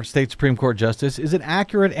former state Supreme Court justice, is it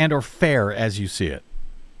accurate and or fair as you see it?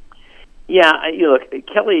 Yeah, look,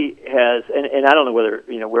 Kelly has, and I don't know whether,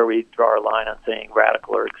 where we draw our line on saying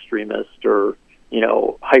radical or extremist or,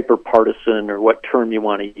 hyper-partisan or what term you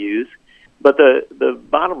want to use. But the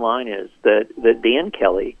bottom line is that Dan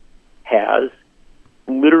Kelly has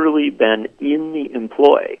literally been in the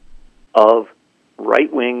employ of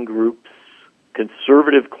right-wing groups,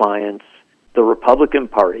 conservative clients, the Republican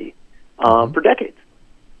Party, for decades.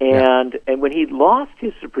 And when he lost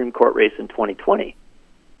his Supreme Court race in 2020,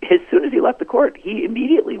 as soon as he left the court, he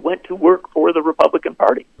immediately went to work for the Republican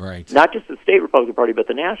Party. Right. Not just the state Republican Party, but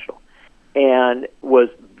the national. And was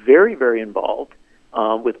very, very involved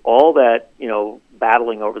with all that,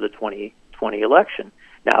 battling over the 2020 election.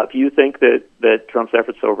 Now, if you think that Trump's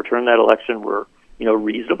efforts to overturn that election were,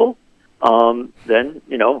 reasonable, then,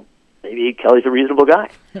 maybe Kelly's a reasonable guy.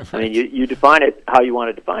 Right. I mean, you define it how you want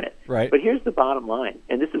to define it. Right. But here's the bottom line,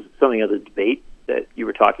 and this is something of the debate that you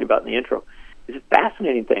were talking about in the intro. It's a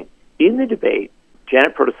fascinating thing. In the debate,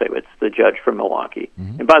 Janet Protasiewicz, the judge from Milwaukee,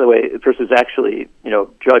 and by the way, this is actually,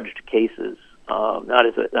 judged cases, not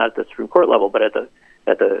at the Supreme Court level, but at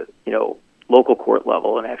the local court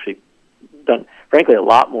level, and actually done, frankly, a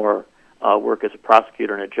lot more work as a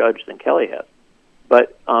prosecutor and a judge than Kelly has.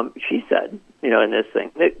 But she said, in this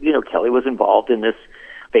thing, that, Kelly was involved in this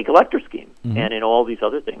fake elector scheme and in all these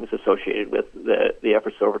other things associated with the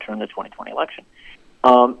efforts to overturn the 2020 election.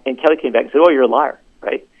 And Kelly came back and said, "Oh, you're a liar,"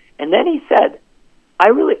 right? And then he said, I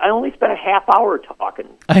only spent a half hour talking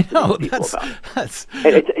I to know, these people about that's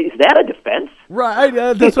Is that a defense? right.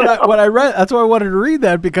 That's what I read. That's why I wanted to read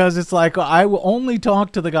that, because it's like, I will only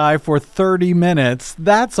talk to the guy for 30 minutes.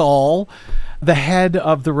 That's all. The head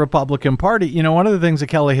of the Republican Party. One of the things that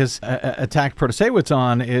Kelly has attacked Protasiewicz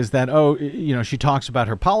on is that, she talks about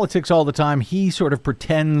her politics all the time. He sort of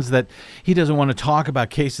pretends that he doesn't want to talk about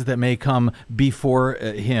cases that may come before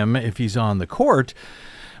him if he's on the court.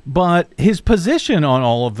 But his position on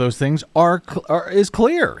all of those things is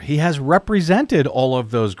clear. He has represented all of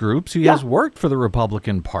those groups. He has worked for the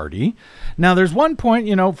Republican Party. Now, there's one point,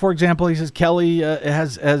 for example, he says Kelly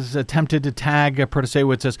has attempted to tag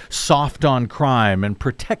Protasiewicz as soft on crime and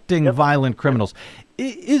protecting violent criminals.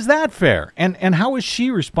 Is that fair? And how is she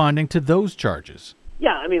responding to those charges?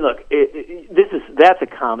 Yeah, I mean, look, that's a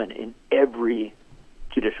common in every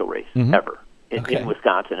judicial race ever in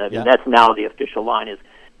Wisconsin. I mean, that's now the official line is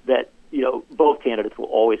that both candidates will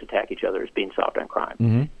always attack each other as being soft on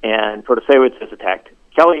crime. And Protasiewicz has attacked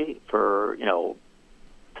Kelly for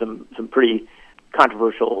some pretty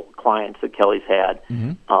controversial clients that Kelly's had,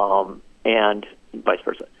 and vice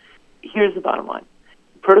versa. Here's the bottom line: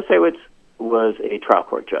 Protasiewicz was a trial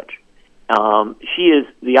court judge. She is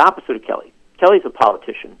the opposite of Kelly. Kelly's a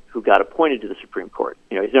politician who got appointed to the Supreme Court.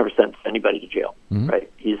 He's never sentenced anybody to jail,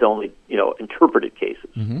 right? He's only interpreted cases.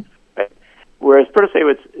 Right? Whereas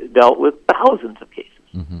Protasiewicz dealt with thousands of cases.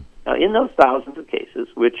 Now, in those thousands of cases,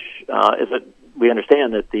 which we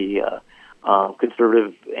understand that the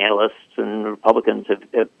conservative analysts and Republicans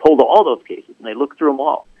have pulled all those cases, and they looked through them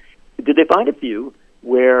all. Did they find a few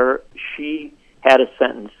where she had a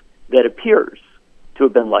sentence that appears to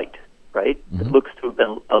have been light, right? It looks to have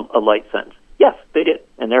been a light sentence. Yes, they did,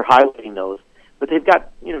 and they're highlighting those. But they've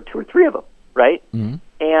got 2 or 3 of them, right?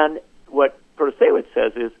 And what Protasiewicz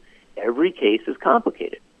says is, every case is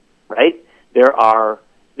complicated, right? There are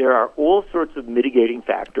all sorts of mitigating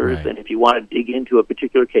factors, and if you want to dig into a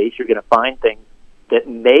particular case, you're going to find things that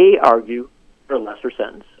may argue for a lesser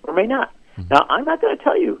sentence or may not. Now, I'm not going to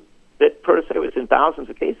tell you that Protasiewicz in thousands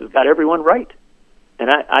of cases got everyone right, and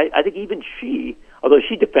I think even she, although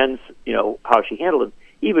she defends how she handled it,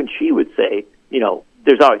 even she would say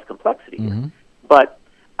there's always complexity here. But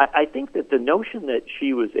I think that the notion that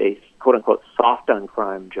she was a quote-unquote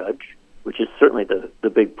soft-on-crime judge, which is certainly the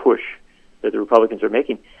big push that the Republicans are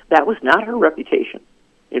making, that was not her reputation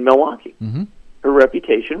in Milwaukee. Her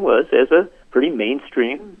reputation was as a pretty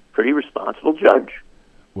mainstream, pretty responsible judge.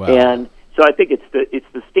 Wow. And so I think it's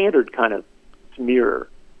the standard kind of smear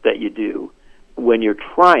that you do when you're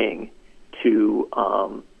trying to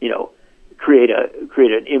create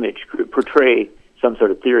an image, portray some sort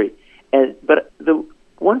of theory. But the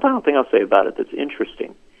one final thing I'll say about it that's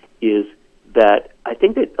interesting is that I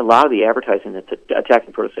think that a lot of the advertising that's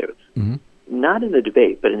attacking Protasiewicz, not in the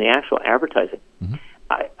debate, but in the actual advertising,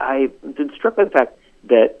 I've been struck by the fact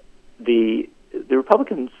that the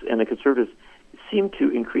Republicans and the conservatives seem to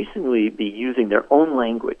increasingly be using their own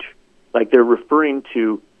language, like they're referring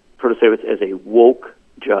to Protasiewicz as a woke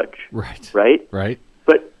judge. Right.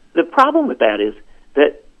 But the problem with that is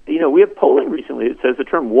that we have polling recently that says the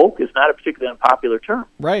term woke is not a particularly unpopular term.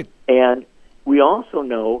 Right. And we also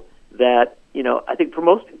know that, I think for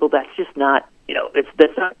most people that's just not,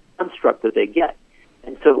 that's not a construct that they get.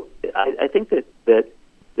 And so I think that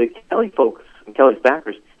the Kelly folks and Kelly's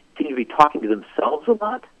backers seem to be talking to themselves a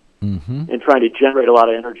lot and trying to generate a lot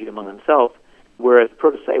of energy among themselves, whereas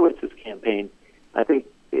Protasiewicz's campaign, I think,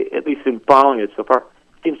 at least in following it so far,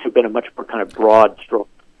 seems to have been a much more kind of broad stroke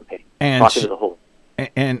campaign, talking to the whole.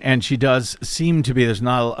 And she does seem to be, there's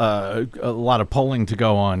not a lot of polling to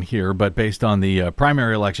go on here, but based on the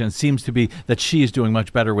primary election, it seems to be that she is doing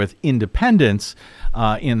much better with independents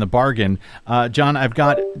in the bargain. John, I've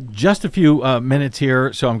got just a few minutes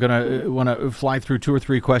here, so I'm going to want to fly through 2 or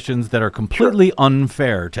 3 questions that are completely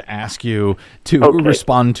unfair to ask you to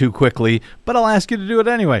respond to quickly, but I'll ask you to do it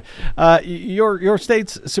anyway. Your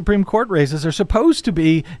state's Supreme Court races are supposed to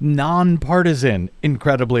be nonpartisan,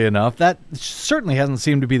 incredibly enough. That certainly hasn't doesn't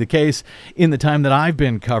seem to be the case in the time that I've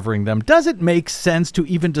been covering them. Does it make sense to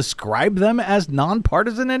even describe them as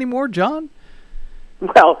nonpartisan anymore, John?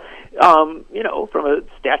 Well, from a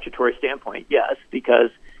statutory standpoint, yes, because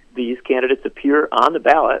these candidates appear on the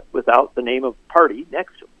ballot without the name of party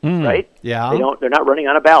next to them, right? Yeah. They're not running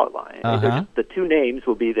on a ballot line. Uh-huh. The two names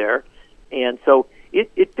will be there. And so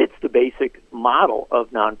it fits the basic model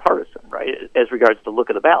of nonpartisan, right, as regards to look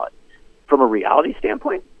of the ballot. From a reality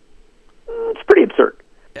standpoint, it's pretty absurd,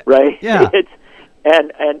 right? Yeah.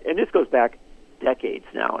 And this goes back decades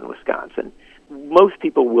now in Wisconsin. Most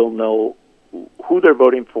people will know who they're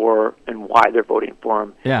voting for and why they're voting for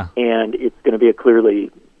them. Yeah. And it's going to be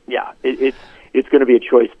it's going to be a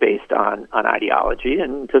choice based on ideology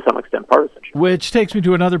and to some extent partisanship. Which takes me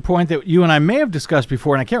to another point that you and I may have discussed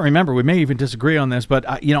before, and I can't remember. We may even disagree on this, but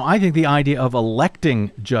I think the idea of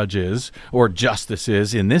electing judges or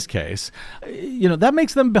justices in this case, that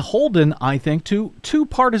makes them beholden, I think, to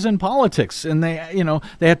partisan politics, and they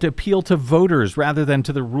have to appeal to voters rather than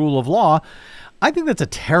to the rule of law. I think that's a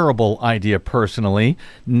terrible idea personally,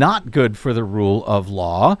 not good for the rule of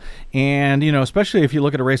law. And, especially if you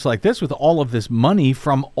look at a race like this with all of this money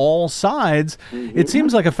from all sides, it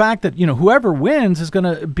seems like a fact that, whoever wins is going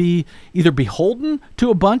to be either beholden to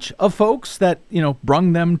a bunch of folks that,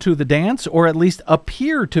 brung them to the dance, or at least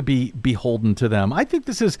appear to be beholden to them. I think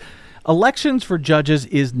elections for judges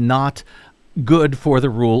is not good for the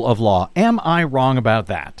rule of law. Am I wrong about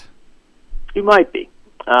that? You might be.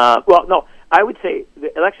 Well, no. I would say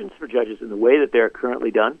the elections for judges in the way that they're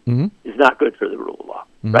currently done is not good for the rule of law,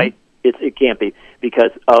 right? It can't be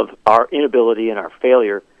because of our inability and our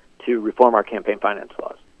failure to reform our campaign finance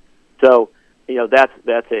laws. So,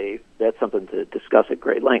 that's something to discuss at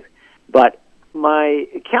great length. But my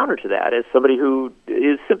counter to that, as somebody who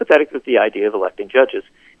is sympathetic with the idea of electing judges,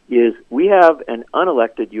 is we have an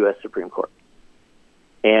unelected U.S. Supreme Court.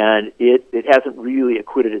 And it hasn't really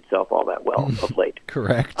acquitted itself all that well of late.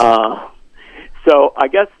 Correct. So I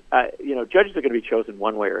guess, judges are going to be chosen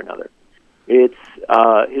one way or another. It's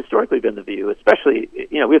historically been the view, especially,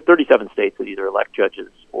 we have 37 states that either elect judges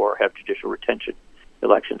or have judicial retention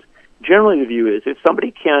elections. Generally, the view is if somebody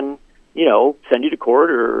can, send you to court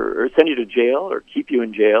or send you to jail or keep you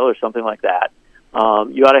in jail or something like that,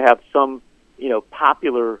 you ought to have some,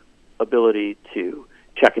 popular ability to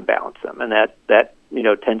check and balance them. And that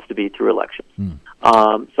tends to be through elections.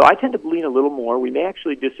 So I tend to lean a little more. We may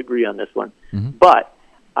actually disagree on this one, but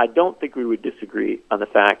I don't think we would disagree on the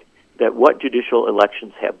fact that what judicial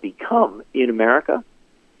elections have become in America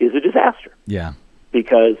is a disaster. Yeah,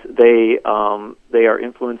 because they are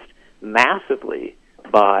influenced massively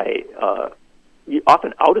by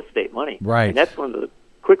often out-of-state money. Right, and that's one of the.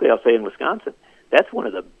 Quickly, I'll say in Wisconsin, that's one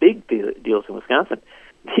of the big deals in Wisconsin.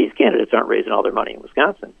 These candidates aren't raising all their money in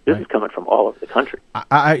Wisconsin. This is coming from all over the country.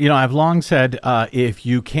 I've long said if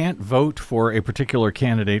you can't vote for a particular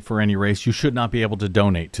candidate for any race, you should not be able to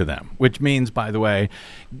donate to them, which means, by the way,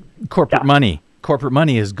 corporate money. Corporate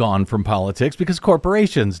money is gone from politics because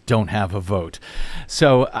corporations don't have a vote.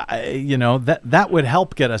 So, that would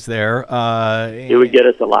help get us there. It would get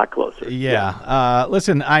us a lot closer. Yeah.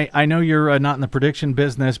 Listen, I know you're not in the prediction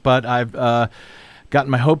business, but I've gotten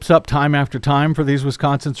my hopes up time after time for these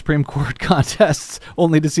Wisconsin Supreme Court contests,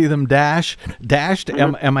 only to see them dashed.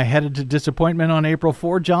 Am I headed to disappointment on April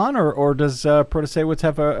 4, John, or does Protasiewicz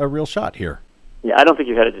have a real shot here? Yeah, I don't think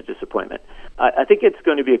you're headed to disappointment. I think it's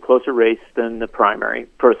going to be a closer race than the primary.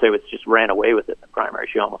 Protasiewicz just ran away with it in the primary.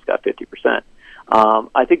 She almost got 50%.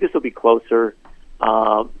 I think this will be closer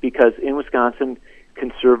because in Wisconsin,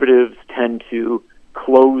 conservatives tend to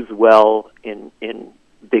close well in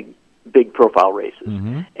big profile races.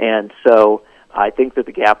 And so I think that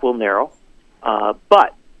the gap will narrow.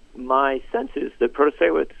 But my sense is that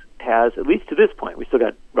Protasiewicz has, at least to this point, we still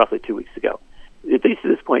got roughly 2 weeks to go, at least to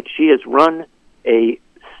this point, she has run a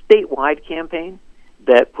statewide campaign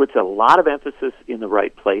that puts a lot of emphasis in the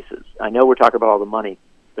right places. I know we're talking about all the money,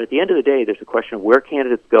 but at the end of the day, there's a question of where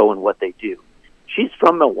candidates go and what they do. She's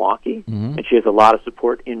from Milwaukee, and she has a lot of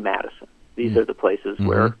support in Madison. These are the places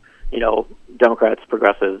where, Democrats,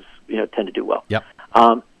 progressives, tend to do well. Yep.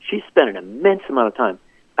 She spent an immense amount of time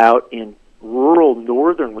out in rural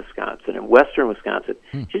northern Wisconsin and western Wisconsin.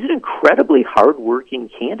 She's an incredibly hardworking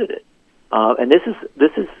candidate, and this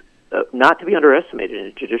is not to be underestimated in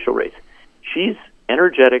a judicial race. She's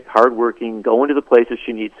energetic, hardworking, going to the places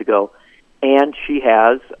she needs to go, and she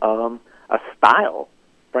has a style,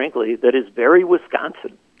 frankly, that is very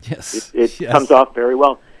Wisconsin. Yes, it comes off very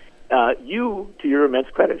well. You, to your immense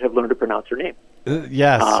credit, have learned to pronounce her name.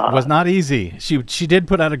 Yes, it was not easy. She did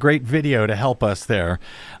put out a great video to help us there.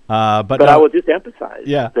 But I will just emphasize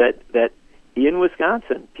that in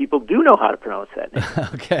Wisconsin, people do know how to pronounce that name.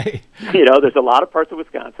 Okay. There's a lot of parts of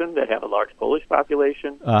Wisconsin that have a large Polish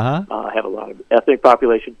population, have a lot of ethnic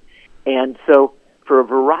population. And so for a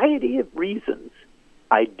variety of reasons,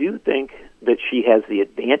 I do think that she has the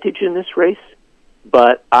advantage in this race,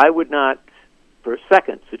 but I would not for a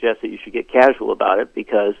second suggest that you should get casual about it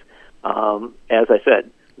because, as I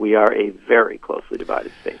said, we are a very closely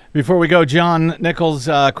divided state. Before we go, John Nichols,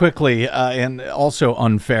 quickly, and also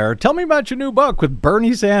unfair, tell me about your new book with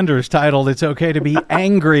Bernie Sanders titled It's Okay to Be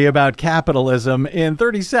Angry About Capitalism. In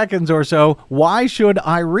 30 seconds or so, why should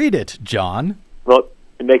I read it, John? Well,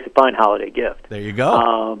 it makes a fine holiday gift. There you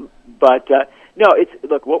go. No,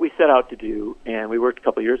 look, what we set out to do, and we worked a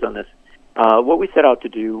couple of years on this, what we set out to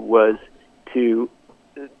do was to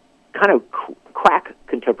kind of crack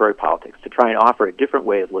contemporary politics, to try and offer a different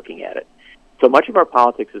way of looking at it. So much of our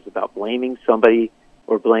politics is about blaming somebody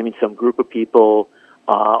or blaming some group of people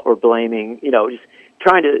or blaming, just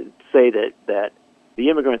trying to say that the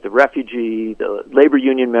immigrant, the refugee, the labor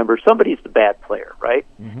union member, somebody's the bad player, right?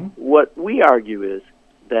 Mm-hmm. What we argue is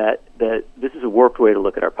that this is a warped way to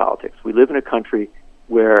look at our politics. We live in a country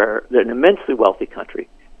an immensely wealthy country,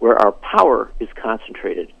 where our power is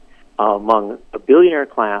concentrated among a billionaire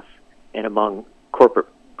class and among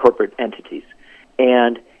corporate entities.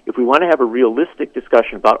 And if we want to have a realistic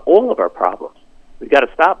discussion about all of our problems, we've got to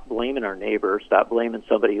stop blaming our neighbor, stop blaming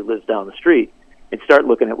somebody who lives down the street, and start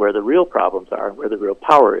looking at where the real problems are and where the real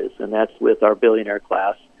power is, and that's with our billionaire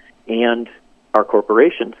class and our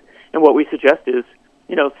corporations. And what we suggest is,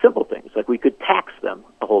 simple things, like we could tax them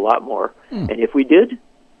a whole lot more, and if we did,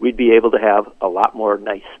 we'd be able to have a lot more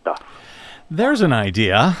nice stuff. There's an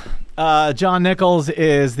idea. John Nichols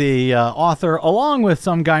is the author, along with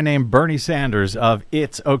some guy named Bernie Sanders, of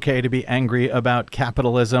It's Okay to Be Angry About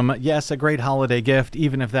Capitalism. Yes, a great holiday gift,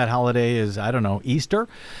 even if that holiday is, Easter.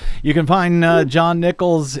 You can find John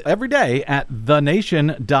Nichols every day at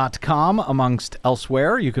thenation.com, amongst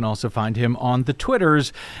elsewhere. You can also find him on the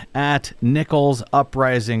Twitters at Nichols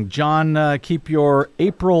Uprising. John, keep your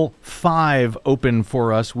April 5 open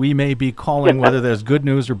for us. We may be calling whether there's good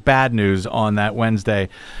news or bad news on that Wednesday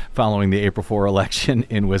following the April 4 election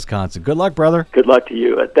in Wisconsin. Good luck, brother. Good luck to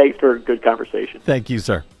you. Thanks for a good conversation. Thank you,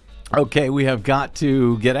 sir. Okay, we have got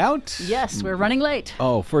to get out. Yes, we're running late.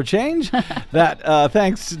 Oh, for a change?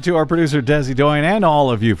 Thanks to our producer, Desi Doyen, and all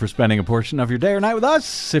of you for spending a portion of your day or night with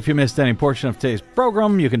us. If you missed any portion of today's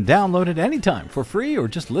program, you can download it anytime for free or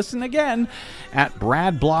just listen again at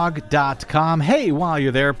bradblog.com. Hey, while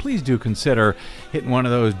you're there, please do consider hitting one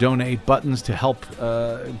of those donate buttons to help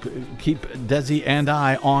keep Desi and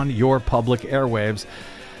I on your public airwaves,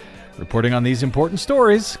 reporting on these important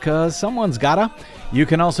stories, because someone's gotta. You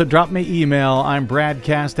can also drop me email. I'm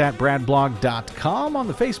BradCast at bradblog.com. On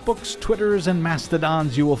the Facebooks, Twitters, and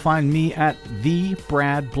Mastodons, you will find me at The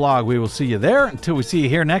Brad Blog. We will see you there. Until we see you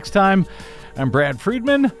here next time, I'm Brad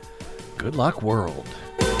Friedman. Good luck, world.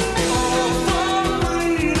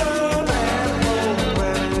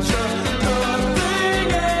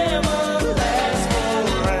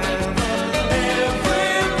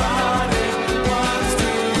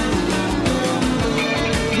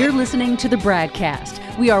 You're listening to the BradCast.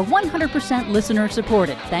 We are 100% listener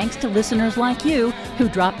supported, thanks to listeners like you who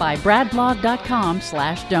drop by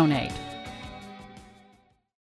bradblog.com/donate.